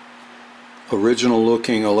the original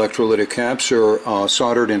looking electrolytic caps are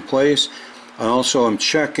soldered in place. I also am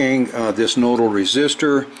checking this nodal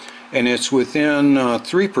resistor, and it's within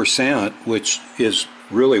 3%, which is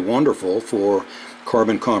really wonderful for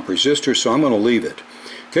carbon comp resistor, so I'm going to leave it.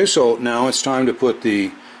 Okay, so now it's time to put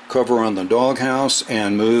the cover on the doghouse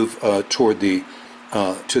and move toward the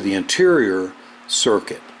to the interior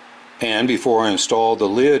circuit. And before I install the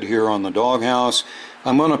lid here on the doghouse,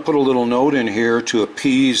 I'm going to put a little note in here to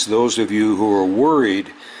appease those of you who are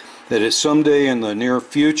worried that at someday in the near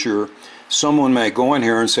future someone may go in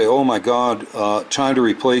here and say, oh my God, time to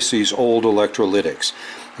replace these old electrolytics.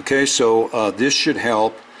 Okay, so this should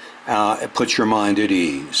help put your mind at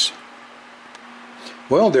ease.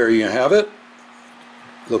 Well, there you have it.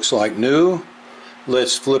 Looks like new.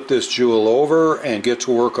 Let's flip this jewel over and get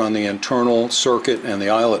to work on the internal circuit and the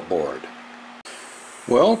eyelet board.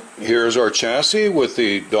 Well, here's our chassis with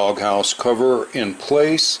the doghouse cover in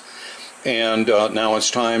place, and now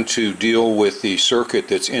it's time to deal with the circuit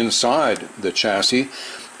that's inside the chassis.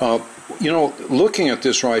 You know, looking at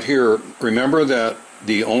this right here, remember that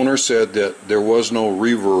the owner said that there was no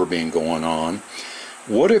reverbing going on.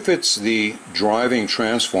 What if it's the driving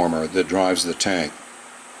transformer that drives the tank?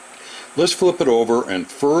 Let's flip it over, and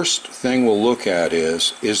first thing we'll look at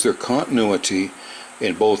is there continuity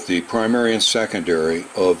in both the primary and secondary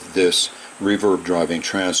of this reverb driving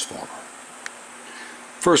transformer.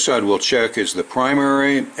 First side we'll check is the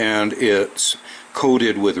primary, and it's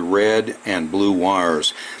coated with red and blue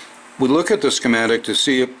wires. We look at the schematic to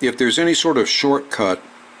see if there's any sort of shortcut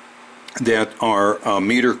that our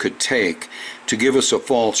meter could take to give us a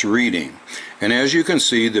false reading. And as you can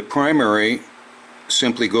see, the primary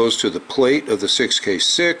simply goes to the plate of the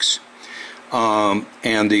 6K6,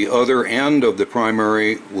 and the other end of the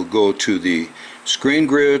primary will go to the screen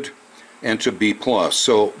grid and to B+.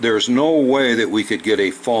 So there's no way that we could get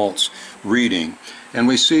a false reading. And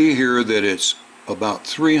we see here that it's about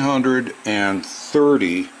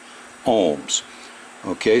 330 ohms.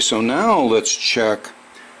 Okay, so now let's check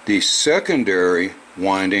the secondary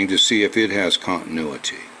winding to see if it has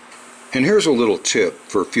continuity. And here's a little tip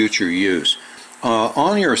for future use.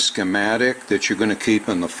 On your schematic that you're going to keep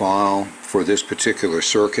in the file for this particular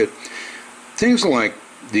circuit, things like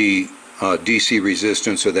the DC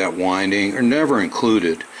resistance of that winding are never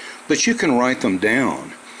included, but you can write them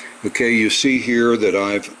down. Okay, you see here that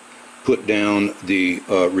I've put down the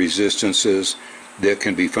resistances that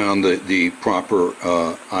can be found, the proper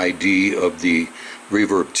ID of the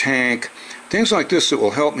reverb tank, things like this that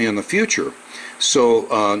will help me in the future.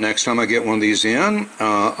 So next time I get one of these in,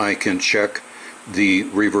 I can check the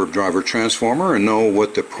reverb driver transformer and know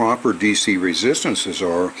what the proper DC resistances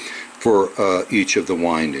are for each of the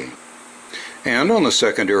winding. And on the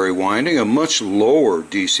secondary winding, a much lower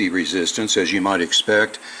DC resistance, as you might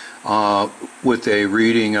expect, with a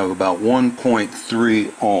reading of about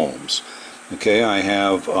 1.3 ohms. Okay, I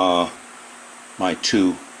have my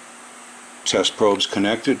two test probes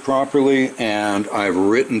connected properly, and I've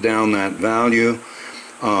written down that value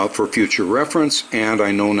for future reference, and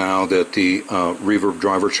I know now that the reverb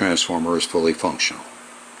driver transformer is fully functional.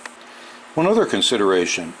 One other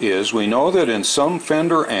consideration is we know that in some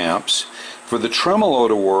Fender amps, for the tremolo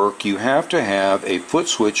to work, you have to have a foot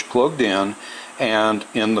switch plugged in and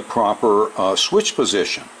in the proper switch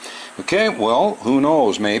position. Okay, well, who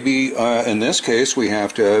knows, maybe in this case we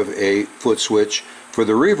have to have a foot switch for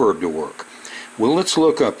the reverb to work. Well, let's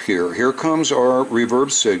look up here. Here comes our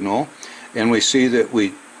reverb signal, and we see that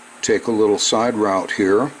we take a little side route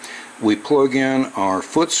here. We plug in our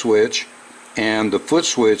foot switch, and the foot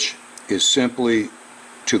switch is simply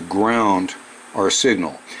to ground our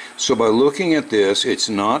signal. So by looking at this, it's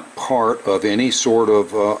not part of any sort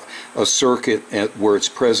of a circuit where its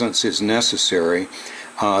presence is necessary.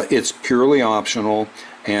 It's purely optional,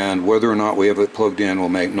 and whether or not we have it plugged in will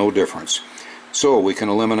make no difference. So we can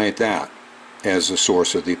eliminate that as a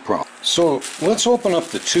source of the problem. So let's open up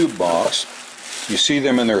the tube box. You see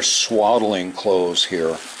them in their swaddling clothes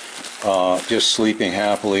here, just sleeping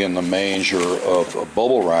happily in the manger of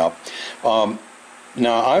bubble wrap.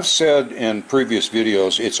 Now, I've said in previous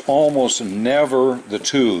videos, it's almost never the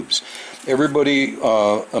tubes. Everybody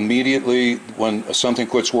immediately, when something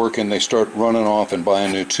quits working, they start running off and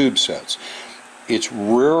buying new tube sets. It's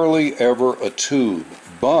rarely ever a tube,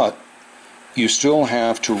 but you still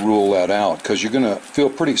have to rule that out, because you're going to feel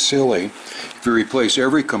pretty silly if you replace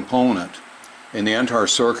every component in the entire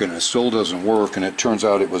circuit and it still doesn't work, and it turns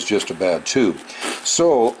out it was just a bad tube.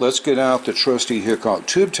 So let's get out the trusty Hickok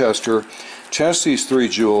tube tester, test these 3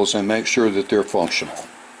 joules, and make sure that they're functional.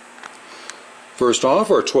 First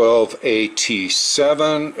off, our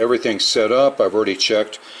 12AT7, everything's set up. I've already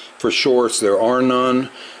checked for shorts, there are none.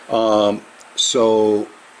 So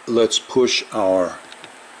let's push our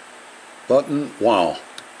button. Wow,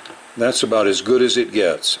 that's about as good as it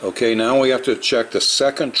gets. Okay, now we have to check the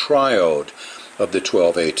second triode of the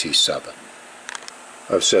 12AT7.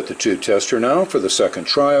 I've set the tube tester now for the second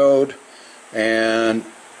triode, and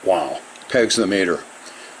wow, pegs the meter.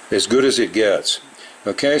 As good as it gets.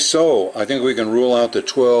 Okay, so I think we can rule out the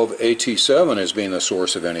 12AT7 as being the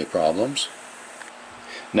source of any problems.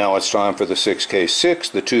 Now it's time for the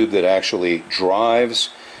 6K6, the tube that actually drives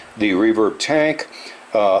the reverb tank.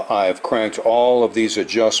 I've cranked all of these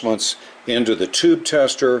adjustments into the tube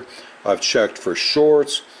tester. I've checked for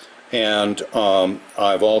shorts, and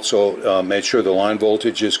I've also made sure the line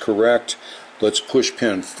voltage is correct. Let's push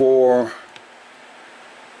pin 4.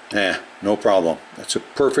 No problem. That's a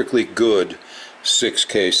perfectly good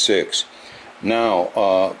 6K6.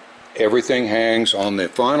 Now everything hangs on the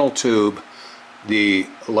final tube, the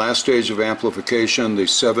last stage of amplification, the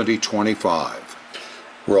 7025.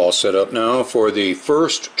 We're all set up now for the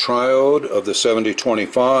first triode of the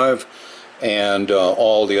 7025, and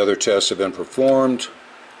all the other tests have been performed.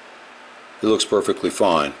 It looks perfectly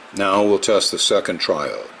fine. Now we'll test the second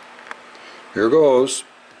triode. Here goes.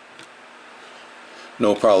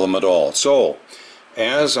 No problem at all. So,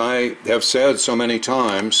 as I have said so many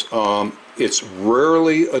times, it's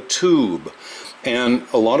rarely a tube. And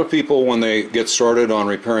a lot of people, when they get started on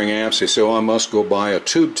repairing amps, they say, oh, I must go buy a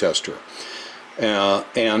tube tester.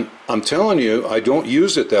 And I'm telling you, I don't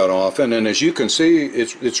use it that often, and as you can see,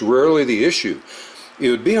 it's rarely the issue. it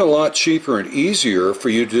would be a lot cheaper and easier for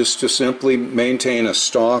you just to simply maintain a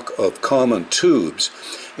stock of common tubes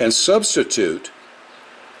and substitute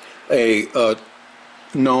a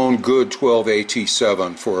known good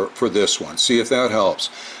 12AT7 for this one. See if that helps.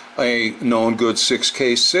 A known good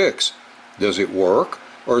 6K6. Does it work?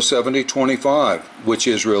 Or 7025, which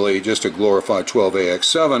is really just a glorified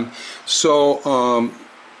 12AX7. So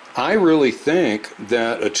I really think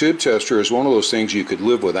that a tube tester is one of those things you could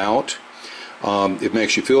live without. It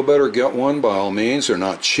makes you feel better, get one by all means. They're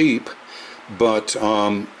not cheap, but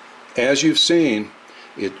as you've seen,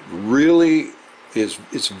 it really is,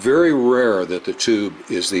 it's very rare that the tube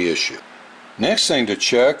is the issue. Next thing to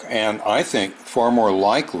check, and I think far more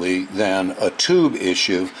likely than a tube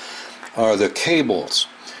issue, are the cables.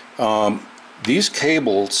 These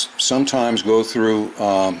cables sometimes go through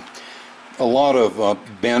a lot of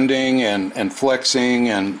bending and flexing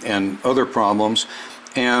and other problems,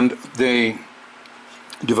 and they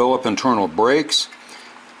develop internal breaks.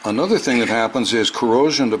 Another thing that happens is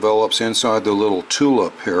corrosion develops inside the little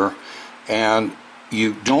tulip here, and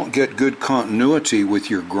you don't get good continuity with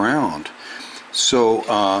your ground.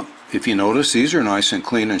 So if you notice, these are nice and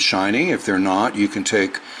clean and shiny. If they're not, you can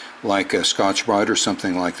take like a Scotch-Brite or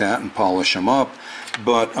something like that and polish them up.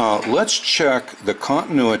 But let's check the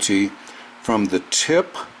continuity from the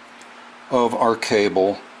tip of our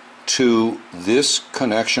cable to this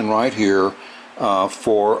connection right here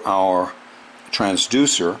for our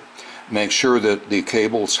transducer. Make sure that the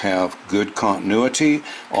cables have good continuity.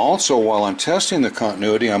 Also, while I'm testing the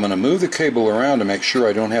continuity, I'm going to move the cable around to make sure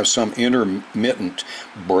I don't have some intermittent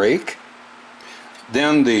break.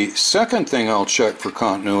 Then the second thing I'll check for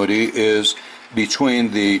continuity is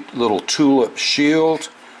between the little tulip shield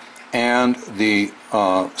and the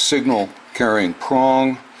signal carrying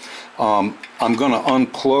prong. I'm going to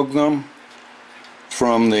unplug them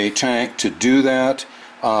from the tank to do that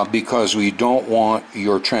because we don't want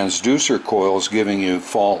your transducer coils giving you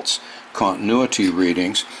false continuity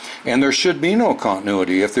readings. And there should be no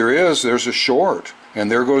continuity. If there is, there's a short. And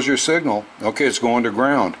there goes your signal. Okay, it's going to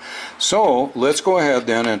ground. So let's go ahead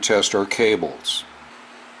then and test our cables.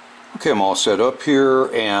 Okay, I'm all set up here,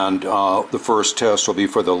 and the first test will be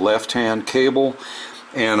for the left-hand cable,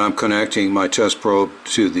 and I'm connecting my test probe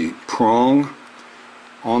to the prong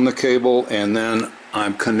on the cable, and then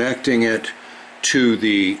I'm connecting it to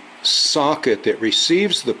the socket that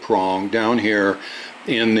receives the prong down here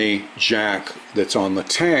in the jack that's on the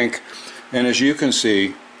tank. And as you can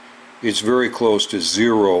see, it's very close to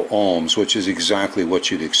 0 ohms, which is exactly what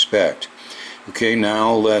you'd expect. Okay,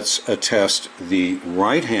 now let's test the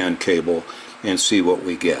right-hand cable and see what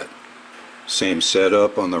we get. Same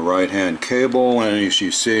setup on the right-hand cable, and as you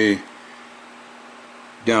see,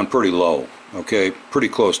 down pretty low. Okay, pretty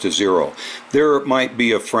close to 0. There might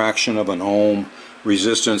be a fraction of an ohm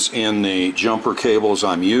resistance in the jumper cables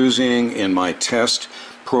I'm using, in my test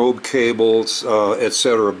probe cables,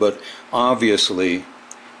 etc. But obviously,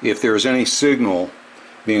 if there's any signal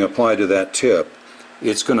being applied to that tip,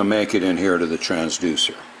 it's going to make it in here to the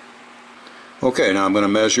transducer. Okay, now I'm going to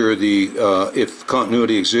measure the if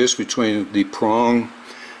continuity exists between the prong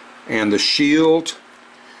and the shield,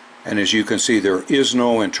 and as you can see, there is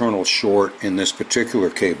no internal short in this particular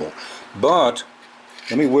cable. But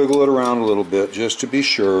let me wiggle it around a little bit just to be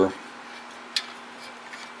sure,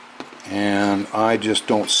 and I just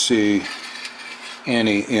don't see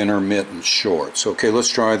any intermittent shorts. Okay, let's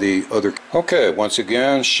try the other. Okay, once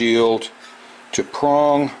again, shield to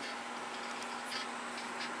prong,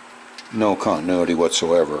 no continuity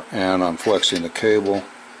whatsoever, and I'm flexing the cable.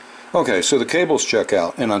 Okay, so the cables check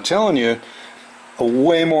out, and I'm telling you,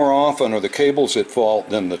 way more often are the cables at fault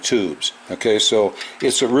than the tubes. Okay, so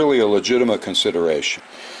it's really a legitimate consideration.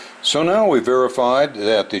 So now we verified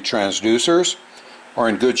that the transducers are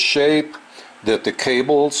in good shape, that the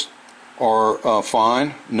cables are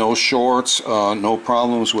fine, no shorts, no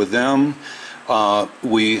problems with them.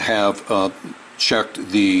 We have checked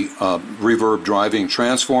the reverb driving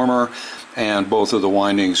transformer, and both of the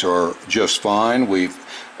windings are just fine. We've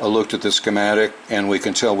looked at the schematic, and we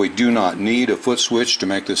can tell we do not need a foot switch to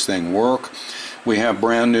make this thing work. We have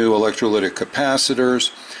brand new electrolytic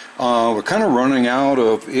capacitors. We're kind of running out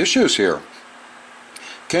of issues here.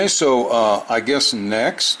 Okay, so I guess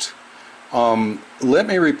next, let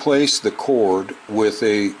me replace the cord with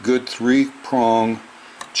a good 3-prong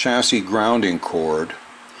chassis grounding cord,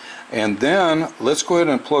 and then let's go ahead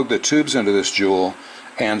and plug the tubes into this jewel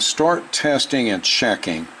and start testing and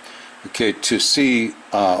checking, okay, to see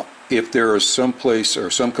if there is some place or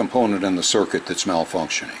some component in the circuit that's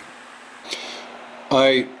malfunctioning.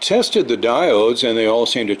 I tested the diodes and they all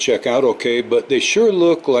seem to check out okay, but they sure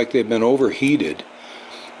look like they've been overheated.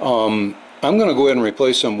 I'm going to go ahead and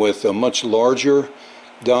replace them with much larger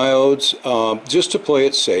diodes just to play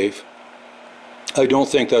it safe. I don't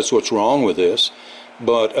think that's what's wrong with this,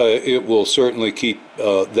 but it will certainly keep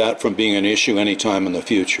that from being an issue anytime in the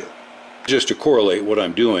future. Just to correlate what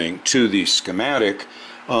I'm doing to the schematic,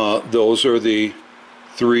 those are the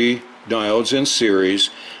 3 diodes in series,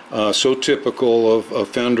 so typical of a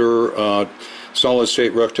Fender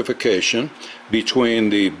solid-state rectification between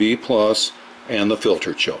the B plus and the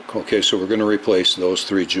filter choke. Okay, so we're going to replace those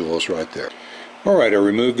 3 jewels right there. Alright, I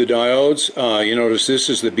removed the diodes. You notice this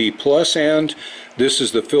is the B plus end, this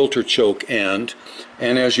is the filter choke end,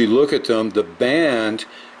 and as you look at them, the band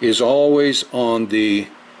is always on the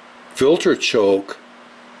filter choke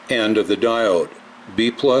end of the diode. B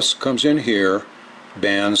plus comes in here,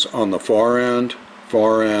 bands on the far end,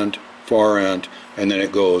 far end, far end, and then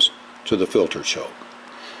it goes to the filter choke.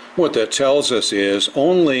 What that tells us is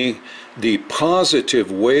only the positive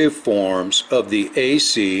waveforms of the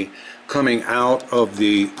AC coming out of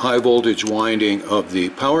the high voltage winding of the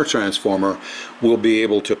power transformer will be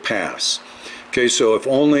able to pass. Okay, so if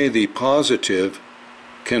only the positive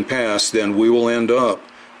can pass, then we will end up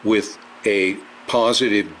with a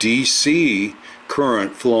positive DC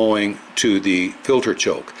current flowing to the filter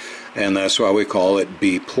choke, and that's why we call it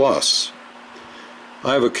B plus.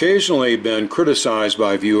 I've occasionally been criticized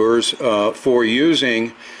by viewers for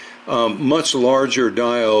using much larger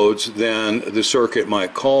diodes than the circuit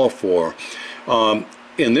might call for.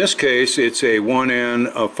 In this case, it's a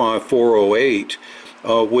 1N5408,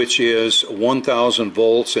 which is 1,000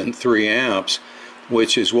 volts and 3 amps,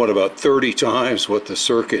 which is what, about 30 times what the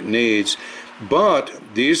circuit needs. But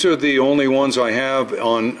these are the only ones I have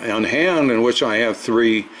on hand in which I have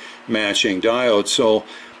 3 matching diodes. So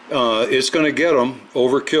it's going to get them,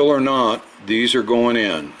 overkill or not, these are going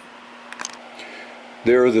in.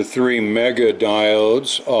 There are the 3 mega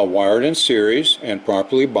diodes wired in series and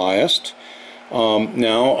properly biased.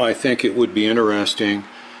 Now I think it would be interesting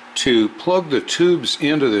to plug the tubes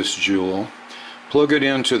into this jewel, plug it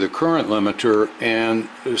into the current limiter, and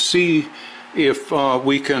see if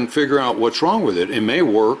we can figure out what's wrong with it. It may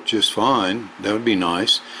work just fine, that would be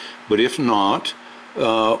nice, but if not,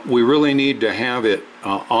 we really need to have it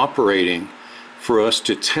operating for us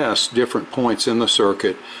to test different points in the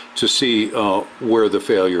circuit to see where the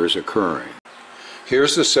failure is occurring.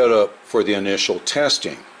 Here's the setup for the initial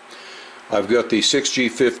testing. I've got the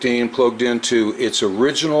 6G15 plugged into its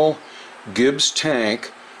original Gibbs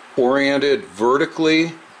tank, oriented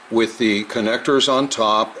vertically with the connectors on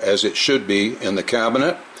top as it should be in the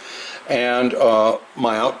cabinet, and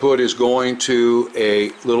my output is going to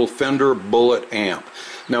a little Fender Bullet amp.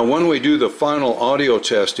 Now when we do the final audio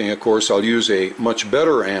testing, of course, I'll use a much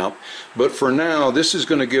better amp, but for now this is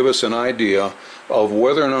going to give us an idea of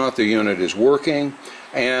whether or not the unit is working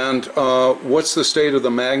and what's the state of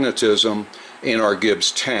the magnetism in our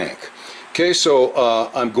Gibbs tank. Okay, so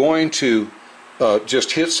I'm going to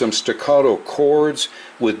just hit some staccato chords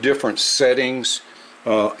with different settings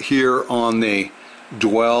here on the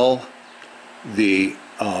dwell, the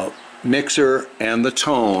mixer, and the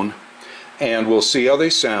tone, and we'll see how they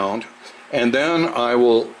sound. And then I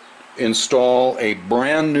will install a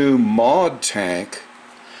brand new mod tank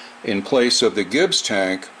in place of the Gibbs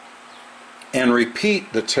tank and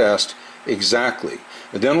repeat the test exactly.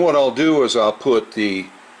 And then what I'll do is I'll put the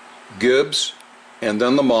Gibbs and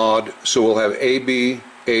then the mod, so we'll have AB,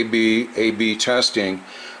 AB, AB testing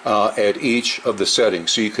at each of the settings,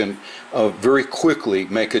 so you can very quickly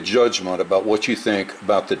make a judgment about what you think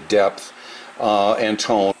about the depth and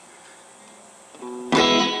tone.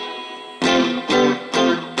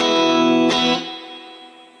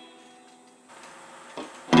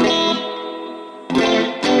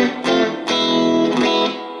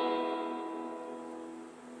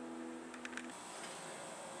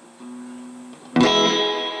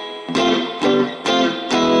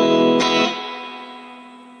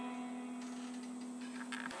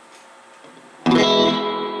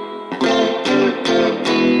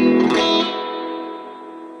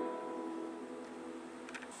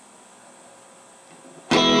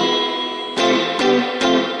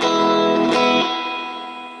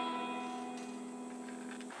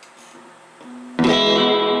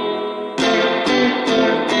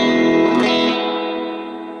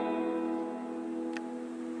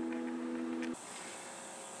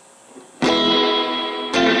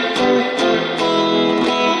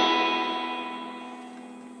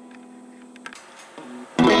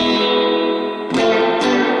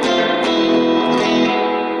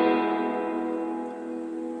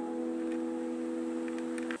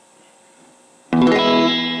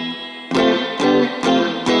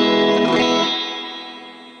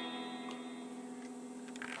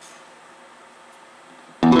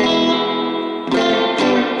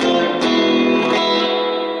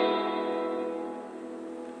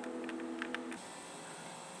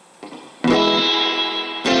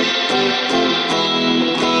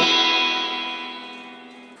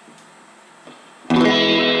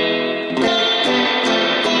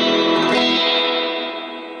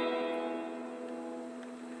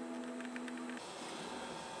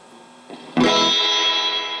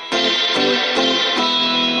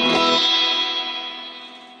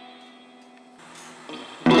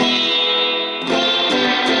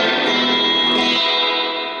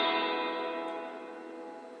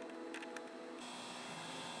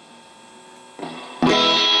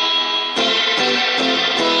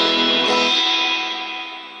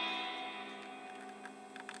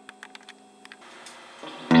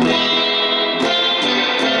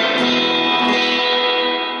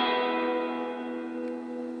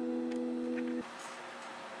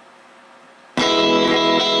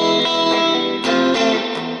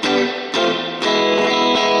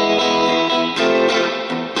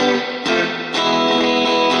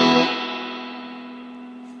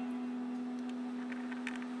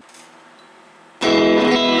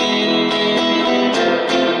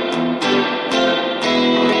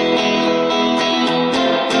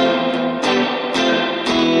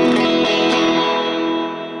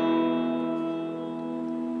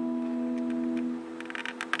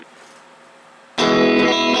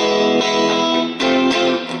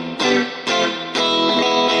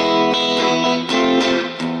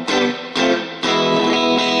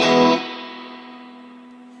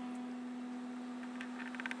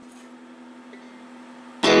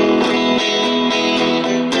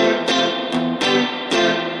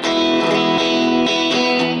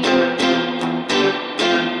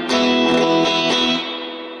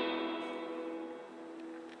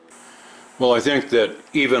 Well, I think that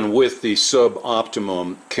even with the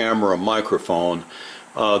sub-optimum camera microphone,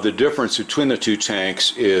 the difference between the two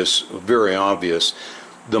tanks is very obvious.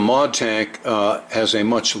 The mod tank has a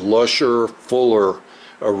much lusher, fuller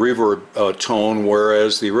reverb tone,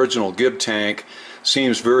 whereas the original Gib tank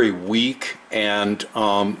seems very weak and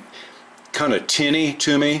kind of tinny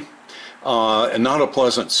to me, and not a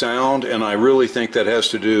pleasant sound. And I really think that has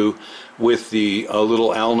to do with the little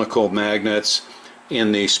alnico magnets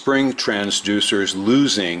in the spring transducers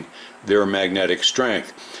losing their magnetic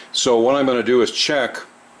strength. So what I'm going to do is check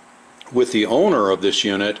with the owner of this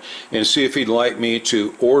unit and see if he'd like me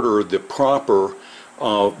to order the proper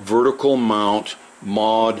vertical mount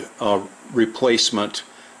mod replacement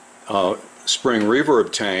spring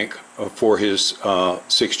reverb tank for his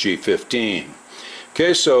 6G15.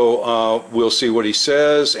 Okay, so we'll see what he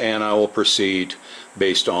says, and I will proceed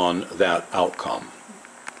based on that outcome.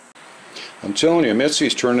 I'm telling you,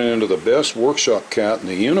 Mitzi's turning into the best workshop cat in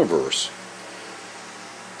the universe.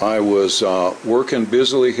 I was working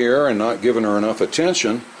busily here and not giving her enough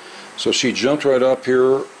attention, so she jumped right up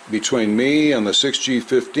here between me and the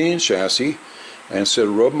 6G15 chassis and said,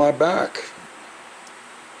 "Rub my back."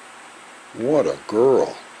 What a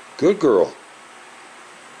girl. Good girl.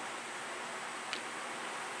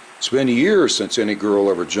 It's been years since any girl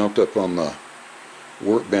ever jumped up on the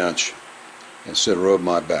workbench and said, "Rub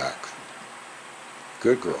my back."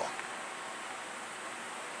 Good girl.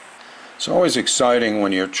 It's always exciting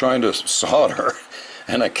when you're trying to solder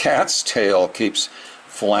and a cat's tail keeps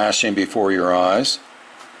flashing before your eyes,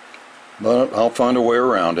 but I'll find a way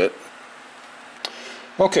around it.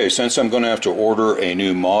 Okay, since I'm going to have to order a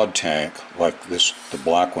new mod tank like this, the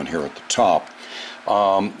black one here at the top,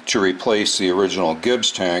 to replace the original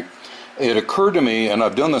Gibbs tank, it occurred to me, and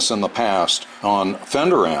I've done this in the past on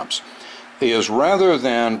Fender amps, is rather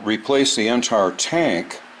than replace the entire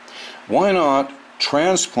tank, why not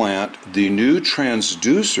transplant the new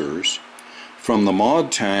transducers from the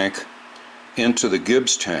mod tank into the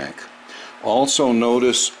Gibbs tank. Also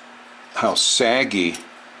notice how saggy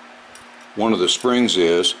one of the springs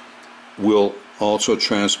is. We'll also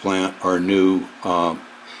transplant our new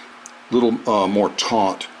little more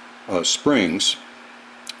taut springs.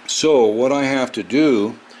 So what I have to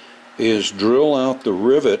do is drill out the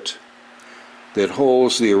rivet that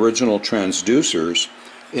holds the original transducers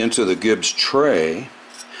into the Gibbs tray,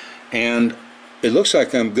 and it looks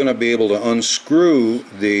like I'm going to be able to unscrew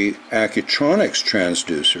the Accutronics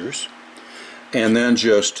transducers and then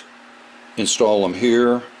just install them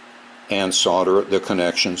here and solder the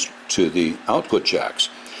connections to the output jacks.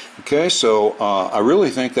 Okay, so I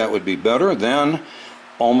really think that would be better. Then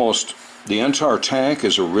almost the entire tank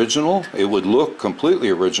is original. It would look completely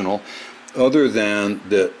original other than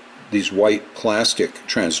these white plastic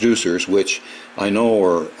transducers, which I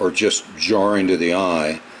know are just jarring to the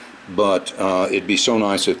eye, but it'd be so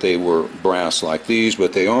nice if they were brass like these,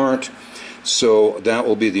 but they aren't. So that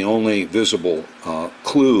will be the only visible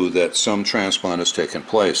clue that some transplant has taken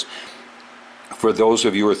place. For those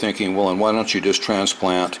of you who are thinking, well, and why don't you just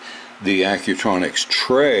transplant the Accutronics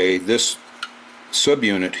tray, this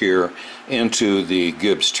subunit here, into the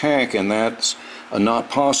Gibbs tank? And that's not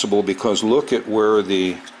possible, because look at where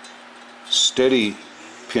the steady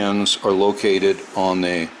pins are located on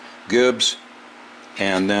the Gibbs,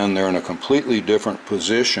 and then they're in a completely different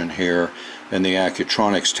position here in the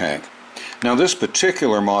Accutronics tank. Now this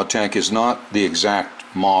particular mod tank is not the exact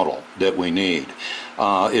model that we need.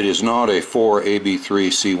 It is not a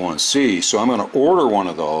 4AB3C1C, so I'm going to order one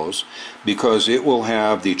of those because it will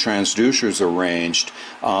have the transducers arranged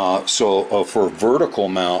for vertical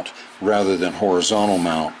mount rather than horizontal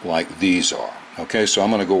mount like these are. Okay, so I'm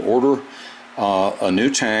going to go order a new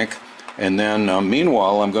tank, and then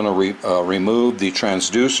meanwhile I'm going to remove the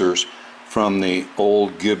transducers from the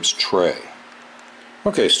old Gibbs tray.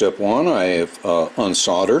 Okay, step one, I have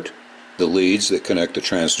unsoldered the leads that connect the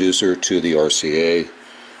transducer to the RCA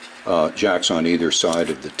jacks on either side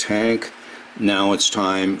of the tank. Now it's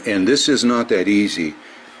time, and this is not that easy,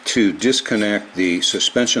 to disconnect the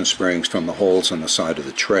suspension springs from the holes on the side of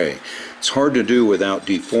the tray. It's hard to do without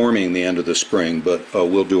deforming the end of the spring, but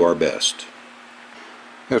we'll do our best.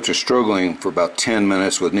 After struggling for about 10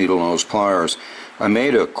 minutes with needle nose pliers, I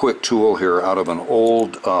made a quick tool here out of an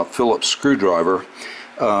old Phillips screwdriver,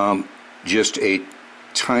 just a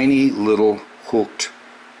tiny little hooked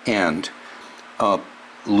end.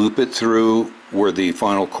 Loop it through where the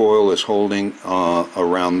final coil is holding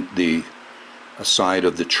around the side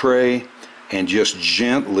of the tray, and just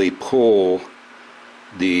gently pull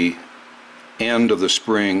the end of the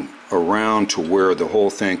spring around to where the whole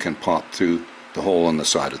thing can pop through the hole on the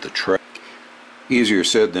side of the tray. easier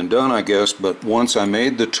said than done, I guess, but once I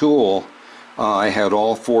made the tool, I had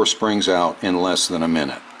all 4 springs out in less than a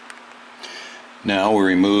minute. Now we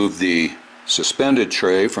remove the suspended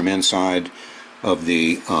tray from inside of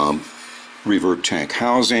the reverb tank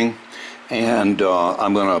housing, and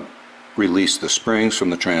I'm going to release the springs from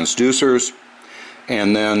the transducers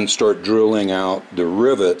and then start drilling out the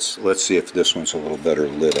rivets. Let's see if this one's a little better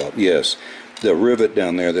lit up. Yes, the rivet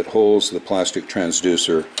down there that holds the plastic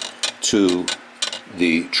transducer to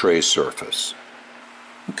the tray surface.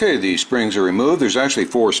 Okay, the springs are removed. There's actually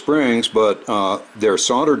 4 springs, but they're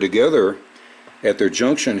soldered together at their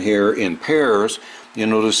junction here in pairs. You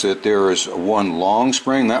notice that there is one long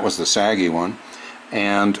spring, that was the saggy one,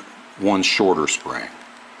 and one shorter spring.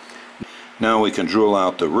 Now we can drill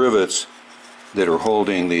out the rivets that are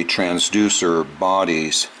holding the transducer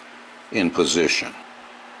bodies in position.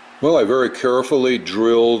 Well, I very carefully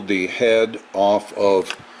drilled the head off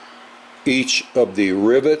of each of the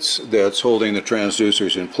rivets that's holding the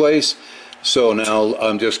transducers in place. So now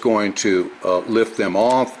I'm just going to lift them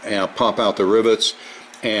off and pop out the rivets,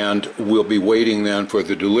 and we'll be waiting then for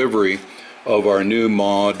the delivery of our new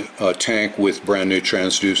mod tank with brand new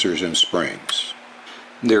transducers and springs.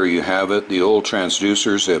 There you have it. The old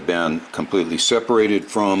transducers have been completely separated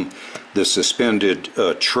from the suspended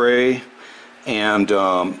tray, and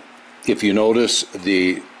if you notice,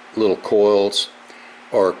 the little coils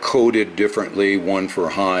are coded differently, one for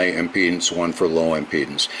high impedance, one for low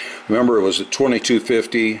impedance. Remember, it was at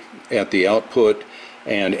 2250 at the output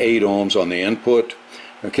and 8 ohms on the input.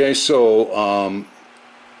 Okay, so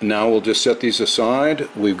now we'll just set these aside.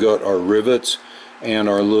 We've got our rivets and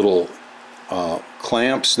our little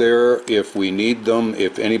clamps there if we need them.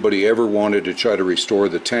 If anybody ever wanted to try to restore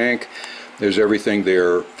the tank, there's everything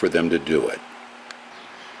there for them to do it.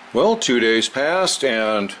 Well, 2 days passed,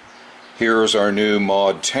 and here's our new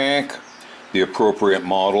mod tank, the appropriate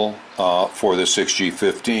model for the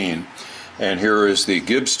 6G15. And here is the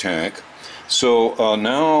Gibbs tank. So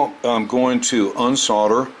now I'm going to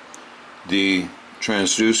unsolder the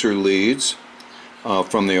transducer leads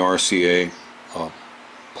from the RCA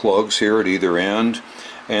plugs here at either end,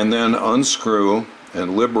 and then unscrew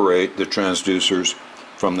and liberate the transducers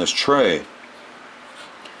from this tray.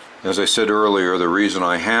 As I said earlier, the reason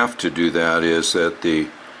I have to do that is that the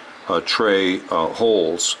tray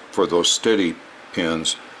holes for those steady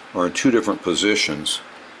pins are in 2 different positions,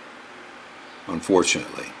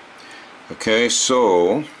 unfortunately. Okay,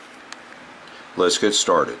 so let's get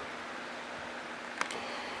started.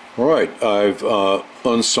 Alright, I've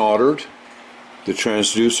unsoldered the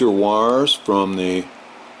transducer wires from the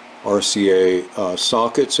RCA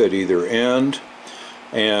sockets at either end,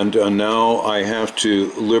 and now I have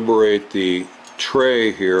to liberate the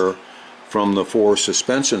tray here from the 4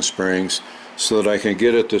 suspension springs so that I can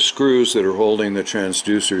get at the screws that are holding the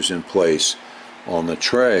transducers in place on the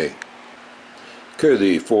tray. Okay,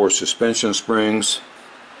 the 4 suspension springs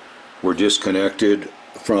were disconnected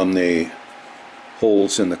from the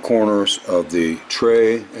holes in the corners of the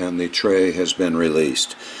tray, and the tray has been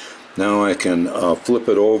released. Now I can flip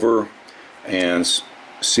it over and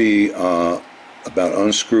see about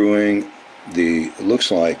unscrewing the, it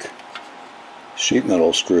looks like, sheet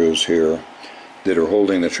metal screws here that are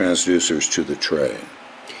holding the transducers to the tray.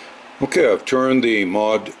 Okay, I've turned the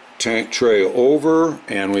mod tank tray over,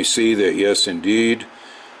 and we see that yes, indeed,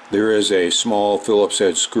 there is a small Phillips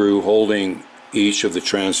head screw holding each of the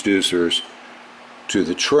transducers to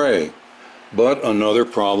the tray. But another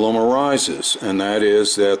problem arises, and that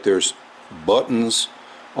is that there's buttons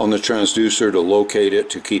on the transducer to locate it,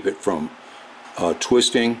 to keep it from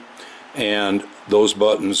twisting, and those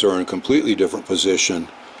buttons are in a completely different position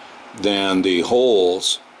than the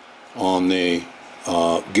holes on the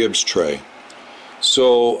Gibbs tray.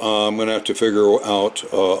 So I'm going to have to figure out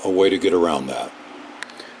a way to get around that.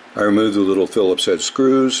 I removed the little Phillips head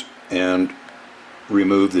screws and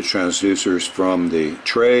remove the transducers from the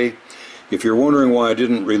tray. If you're wondering why I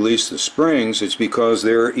didn't release the springs, it's because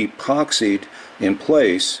they're epoxied in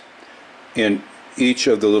place in each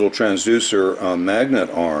of the little transducer magnet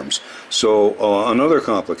arms. So another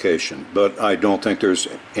complication, but I don't think there's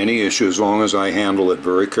any issue as long as I handle it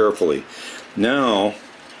very carefully. Now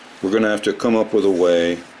we're going to have to come up with a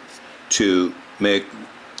way to make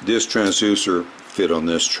this transducer fit on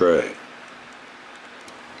this tray.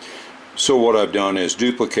 So what I've done is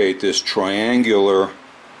duplicate this triangular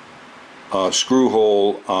screw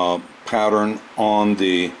hole pattern on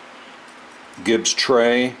the Gibbs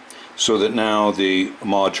tray, so that now the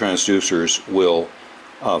mod transducers will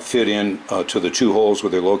fit in to the 2 holes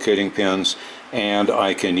with their locating pins, and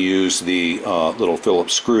I can use the little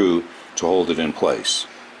Phillips screw to hold it in place.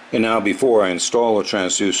 And now before I install the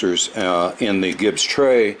transducers in the Gibbs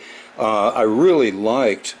tray, I really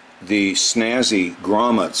liked the snazzy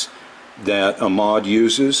grommets that a mod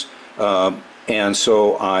uses, and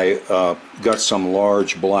so I got some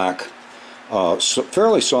large black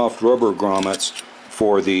fairly soft rubber grommets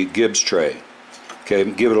for the Gibbs tray. Okay,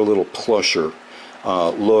 give it a little plusher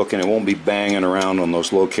look, and it won't be banging around on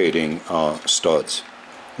those locating studs.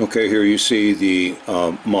 Okay, here you see the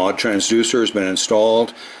mod transducer has been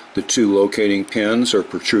installed. The two locating pins are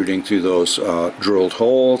protruding through those drilled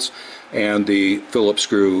holes, and the Phillips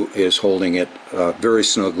screw is holding it very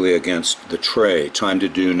snugly against the tray. Time to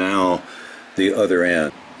do now the other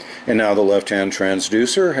end. And now the left-hand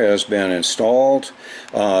transducer has been installed.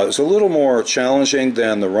 It's a little more challenging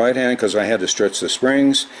than the right hand because I had to stretch the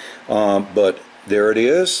springs, but there it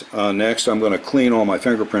is. Next I'm going to clean all my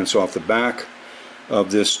fingerprints off the back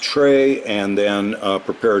of this tray and then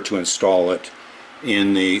prepare to install it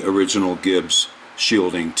in the original Gibbs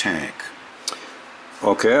shielding tank.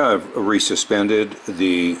 Okay, I've resuspended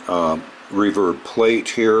the reverb plate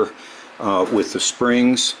here with the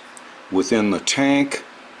springs within the tank,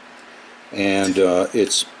 and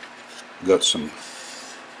it's got some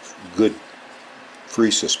good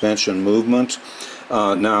free suspension movement.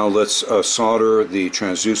 Now let's solder the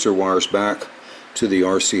transducer wires back to the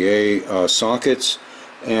RCA sockets,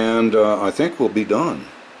 and I think we'll be done.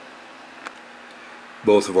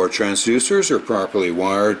 Both of our transducers are properly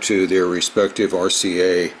wired to their respective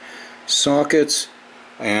RCA sockets,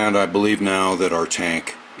 and I believe now that our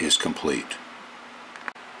tank is complete.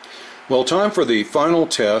 Well, time for the final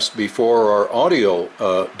test before our audio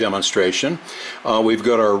demonstration. We've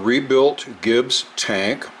got our rebuilt Gibbs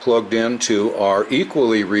tank plugged into our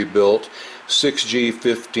equally rebuilt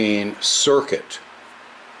 6G15 circuit.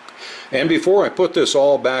 And before I put this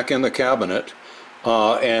all back in the cabinet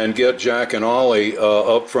and get Jack and Ollie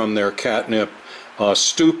up from their catnip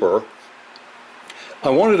stupor, I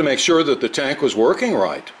wanted to make sure that the tank was working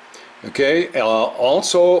right. Okay,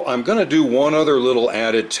 also I'm going to do one other little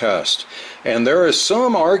added test, and there is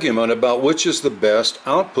some argument about which is the best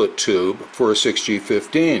output tube for a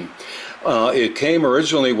 6G15. It came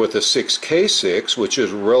originally with a 6K6, which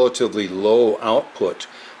is a relatively low output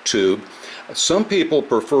tube. Some people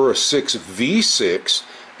prefer a 6V6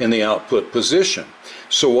 in the output position.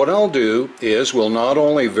 So what I'll do is we'll not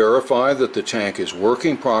only verify that the tank is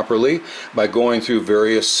working properly by going through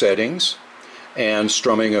various settings and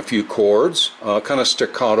strumming a few chords, kind of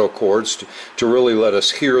staccato chords to really let us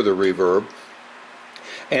hear the reverb.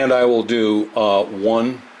 And I will do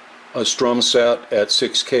one strum set at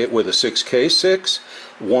 6K with a 6K6,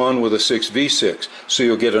 one with a 6V6. So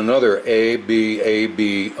you'll get another A, B,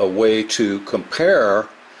 a way to compare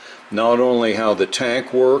not only how the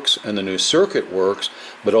tank works and the new circuit works,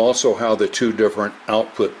 but also how the two different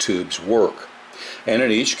output tubes work. And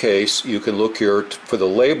in each case, you can look here for the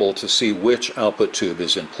label to see which output tube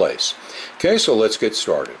is in place. Okay, so let's get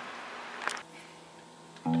started.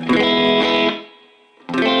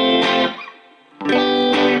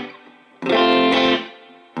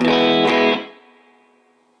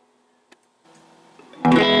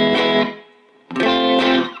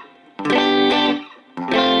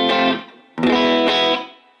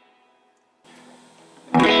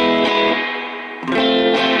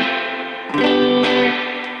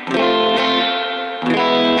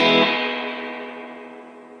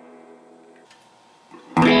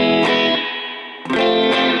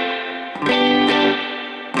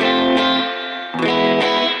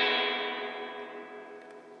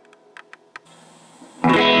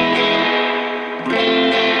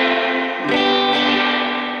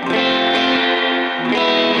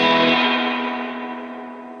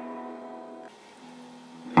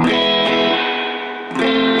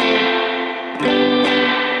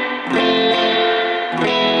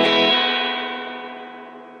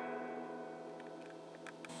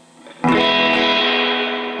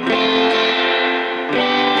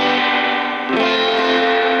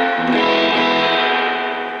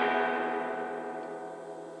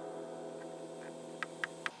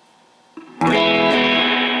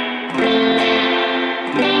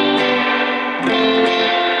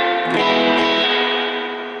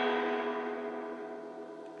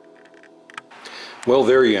 Well,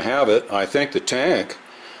 there you have it. I think the tank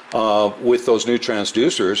with those new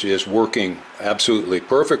transducers is working absolutely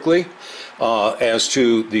perfectly. As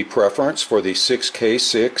to the preference for the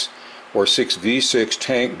 6K6 or 6V6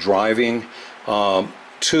 tank driving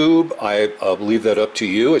tube, I leave that up to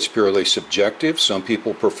you. It's purely subjective. Some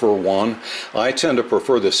people prefer one. I tend to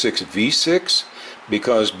prefer the 6V6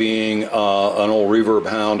 because being an old reverb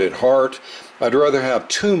hound at heart, I'd rather have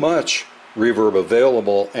too much reverb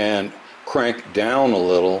available and crank down a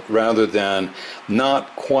little rather than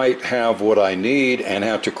not quite have what I need and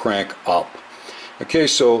have to crank up. Okay,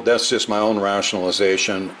 so that's just my own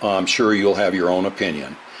rationalization. I'm sure you'll have your own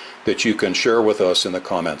opinion that you can share with us in the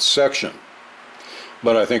comments section.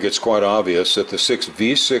 But I think it's quite obvious that the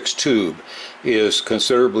 6V6 tube is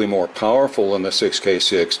considerably more powerful than the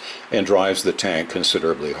 6K6 and drives the tank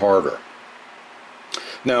considerably harder.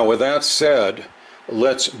 Now, with that said,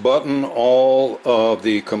 let's button all of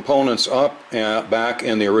the components up and back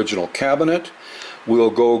in the original cabinet.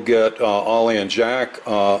 We'll go get Ollie and Jack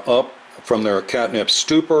up from their catnip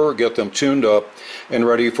stupor, get them tuned up and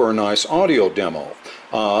ready for a nice audio demo.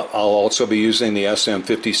 I'll also be using the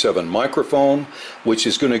SM57 microphone, which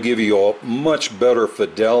is going to give you a much better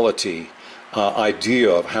fidelity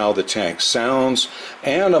idea of how the tank sounds.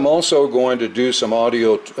 And I'm also going to do some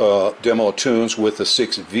audio demo tunes with the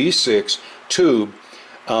 6V6 tube,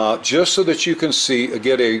 just so that you can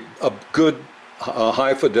get a good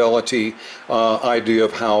high fidelity idea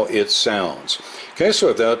of how it sounds. Okay, so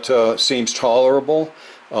if that seems tolerable,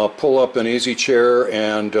 pull up an easy chair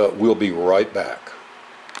and we'll be right back.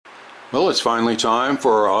 Well, it's finally time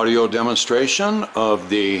for our audio demonstration of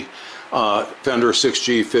the Fender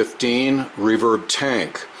 6G15 Reverb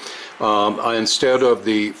tank. Instead of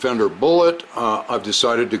the Fender Bullet, I've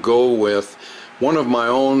decided to go with one of my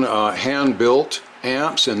own hand-built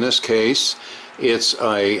amps. In this case, it's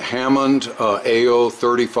a Hammond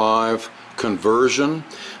AO35 conversion.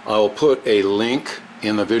 I'll put a link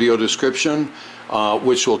in the video description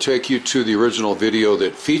which will take you to the original video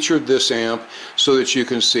that featured this amp so that you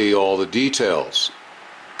can see all the details.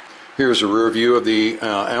 Here's a rear view of the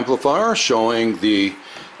amplifier showing the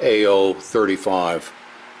AO35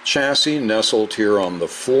 chassis nestled here on the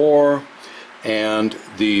floor, and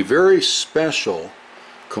the very special,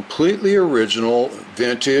 completely original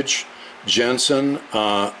vintage Jensen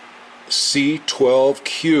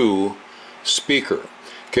C12Q speaker.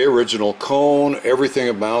 Okay, original cone, everything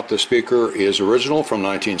about the speaker is original from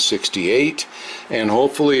 1968, and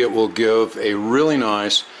hopefully it will give a really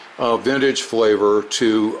nice vintage flavor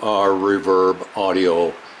to our reverb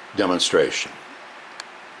audio demonstration.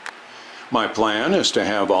 My plan is to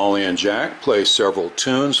have Ollie and Jack play several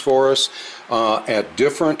tunes for us at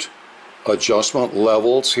different adjustment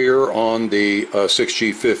levels here on the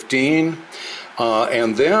 6G15.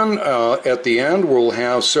 And then at the end we'll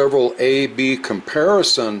have several A-B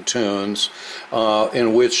comparison tunes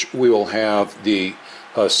in which we will have the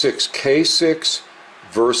 6K6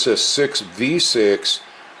 versus 6V6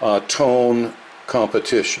 tone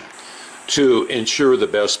competition. To ensure the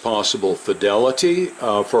best possible fidelity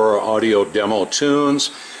for our audio demo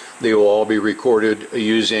tunes, they will all be recorded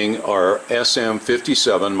using our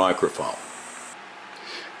SM57 microphone.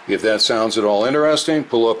 If that sounds at all interesting,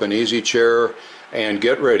 pull up an easy chair and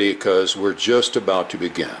get ready, because we're just about to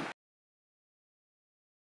begin.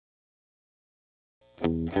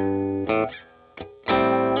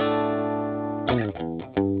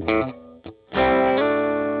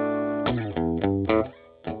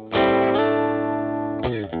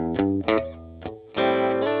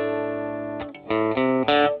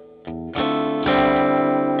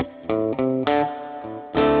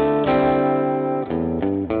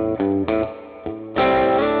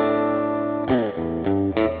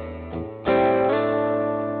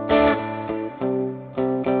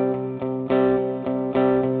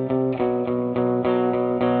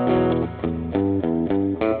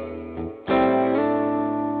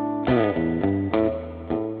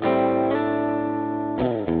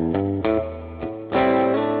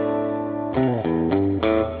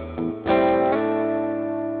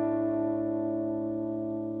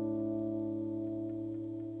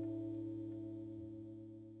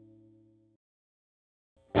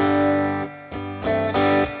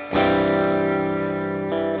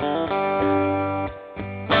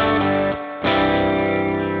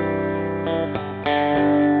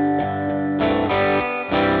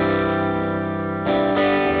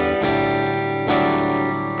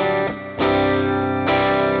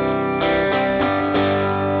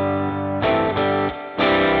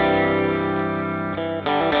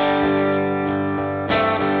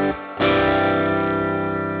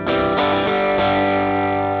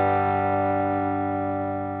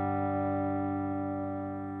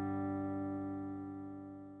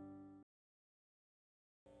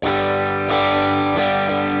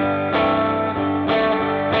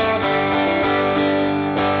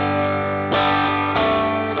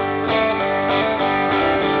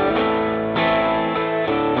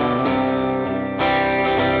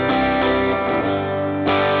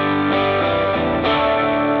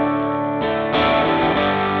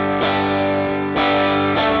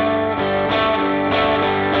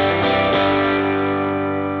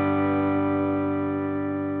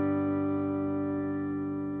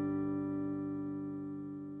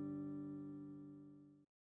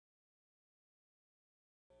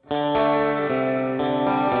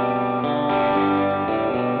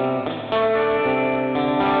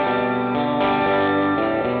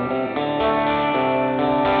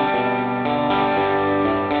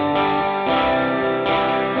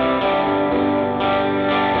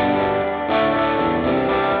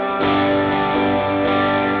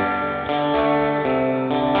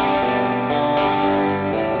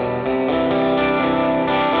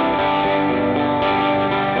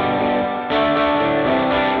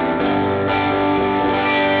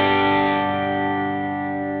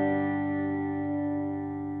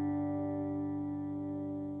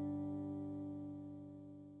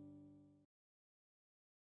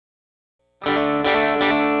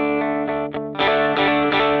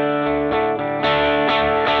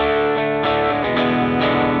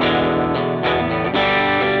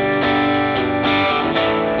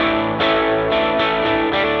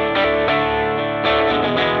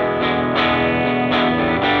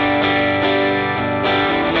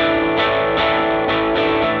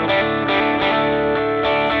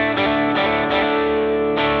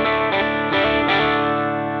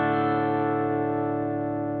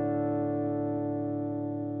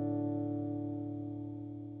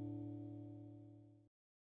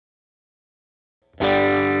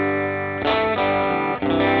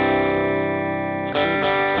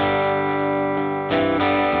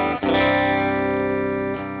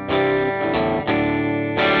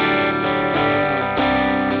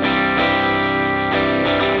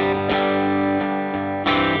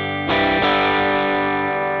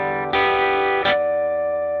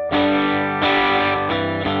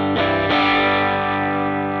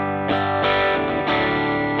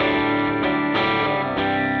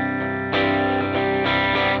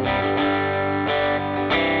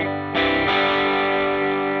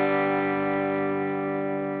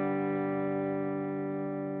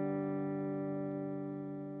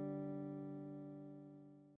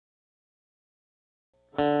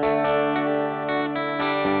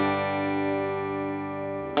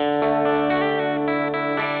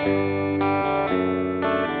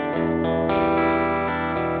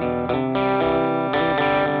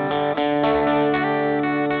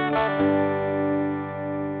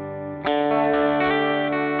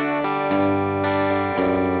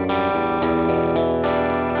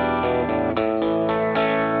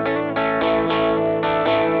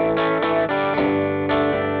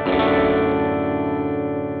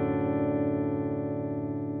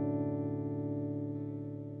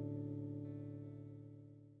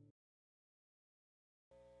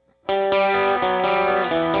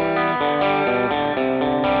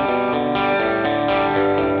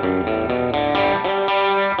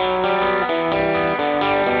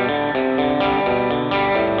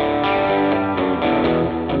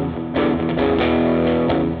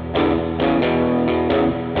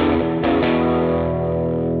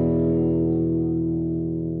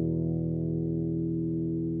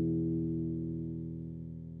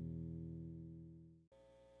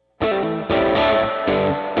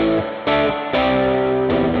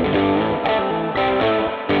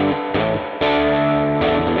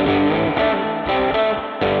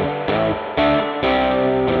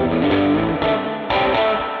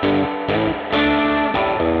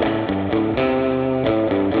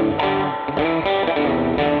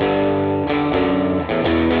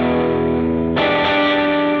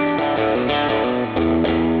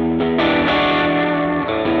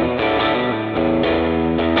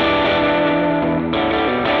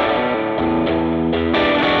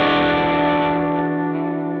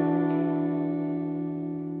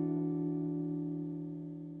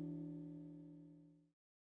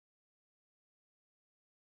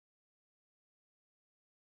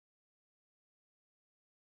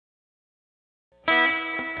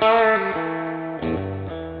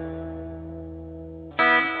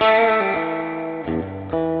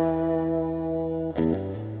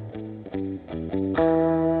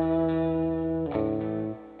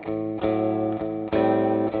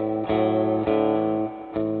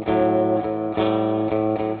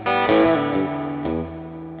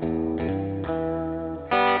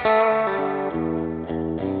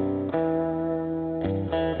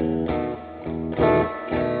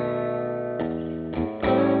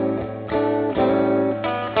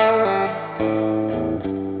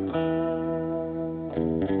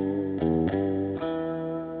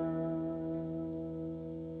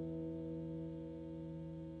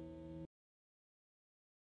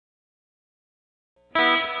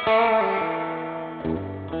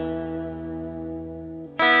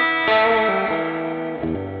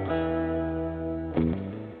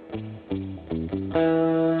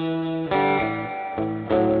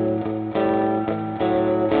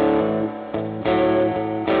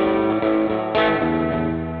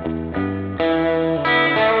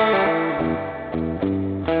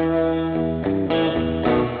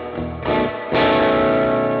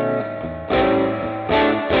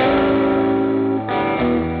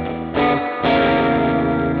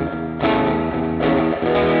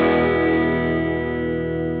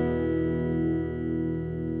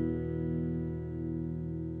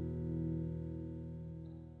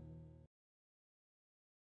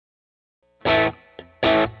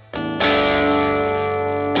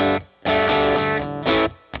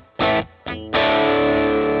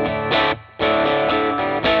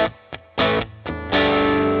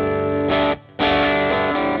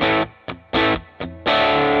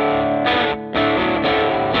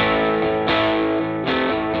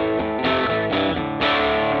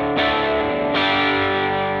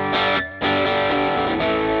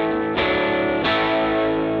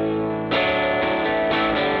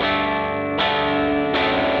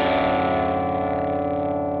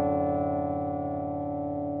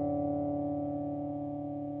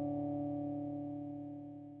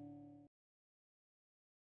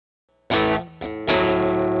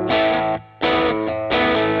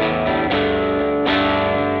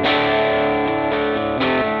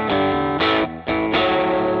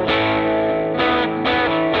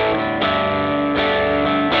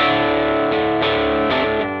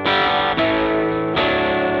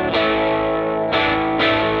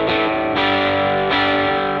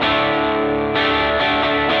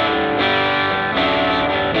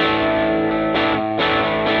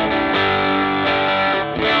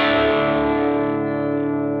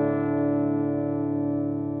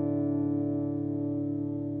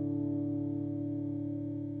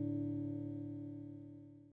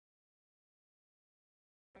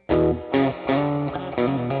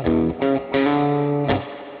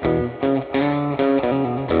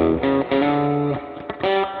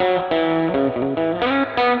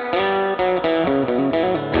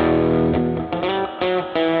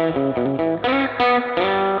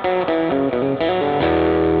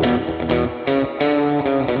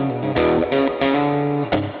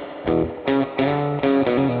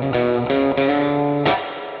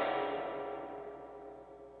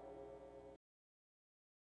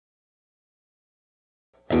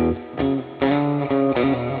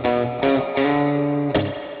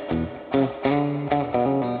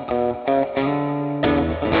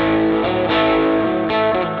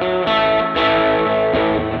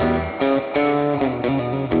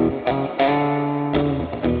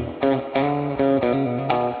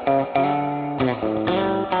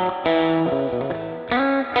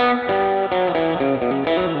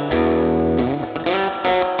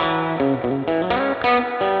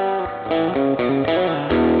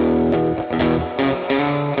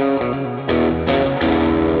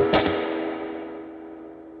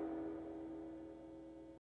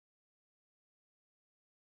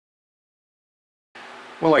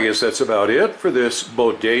 Well, I guess that's about it for this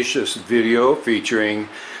bodacious video featuring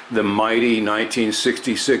the mighty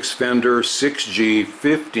 1966 Fender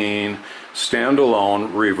 6G15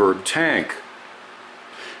 standalone reverb tank.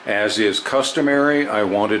 As is customary, I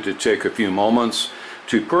wanted to take a few moments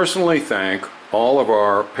to personally thank all of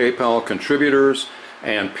our PayPal contributors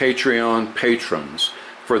and Patreon patrons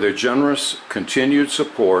for their generous continued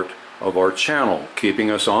support of our channel,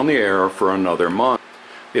 keeping us on the air for another month.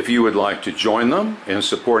 If you would like to join them in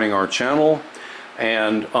supporting our channel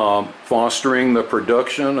and fostering the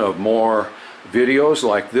production of more videos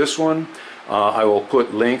like this one, I will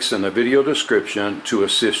put links in the video description to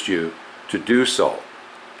assist you to do so.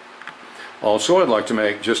 Also, I'd like to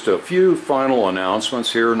make just a few final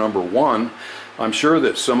announcements here. Number one, I'm sure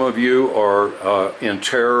that some of you are in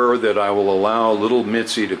terror that I will allow little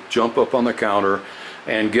Mitzi to jump up on the counter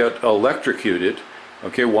and get electrocuted,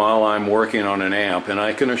 okay, while I'm working on an amp, and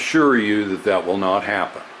I can assure you that that will not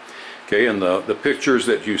happen. Okay, in the pictures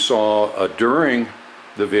that you saw during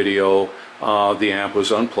the video, the amp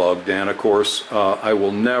was unplugged, and of course I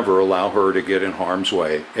will never allow her to get in harm's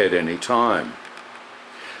way at any time.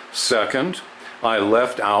 Second, I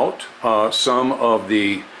left out some of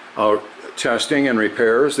the testing and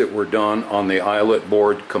repairs that were done on the eyelet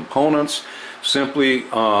board components, simply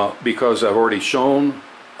because I've already shown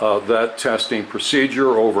that testing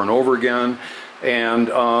procedure over and over again, and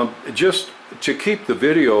just to keep the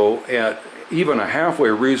video at even a halfway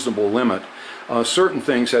reasonable limit, certain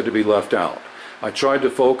things had to be left out. I tried to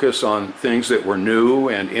focus on things that were new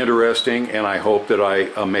and interesting, and I hope that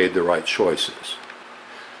I made the right choices.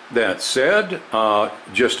 That said,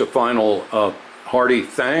 just a final hearty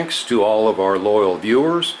thanks to all of our loyal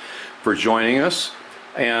viewers for joining us,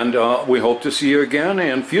 and we hope to see you again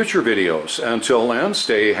in future videos. Until then,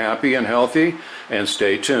 stay happy and healthy, and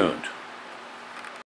stay tuned.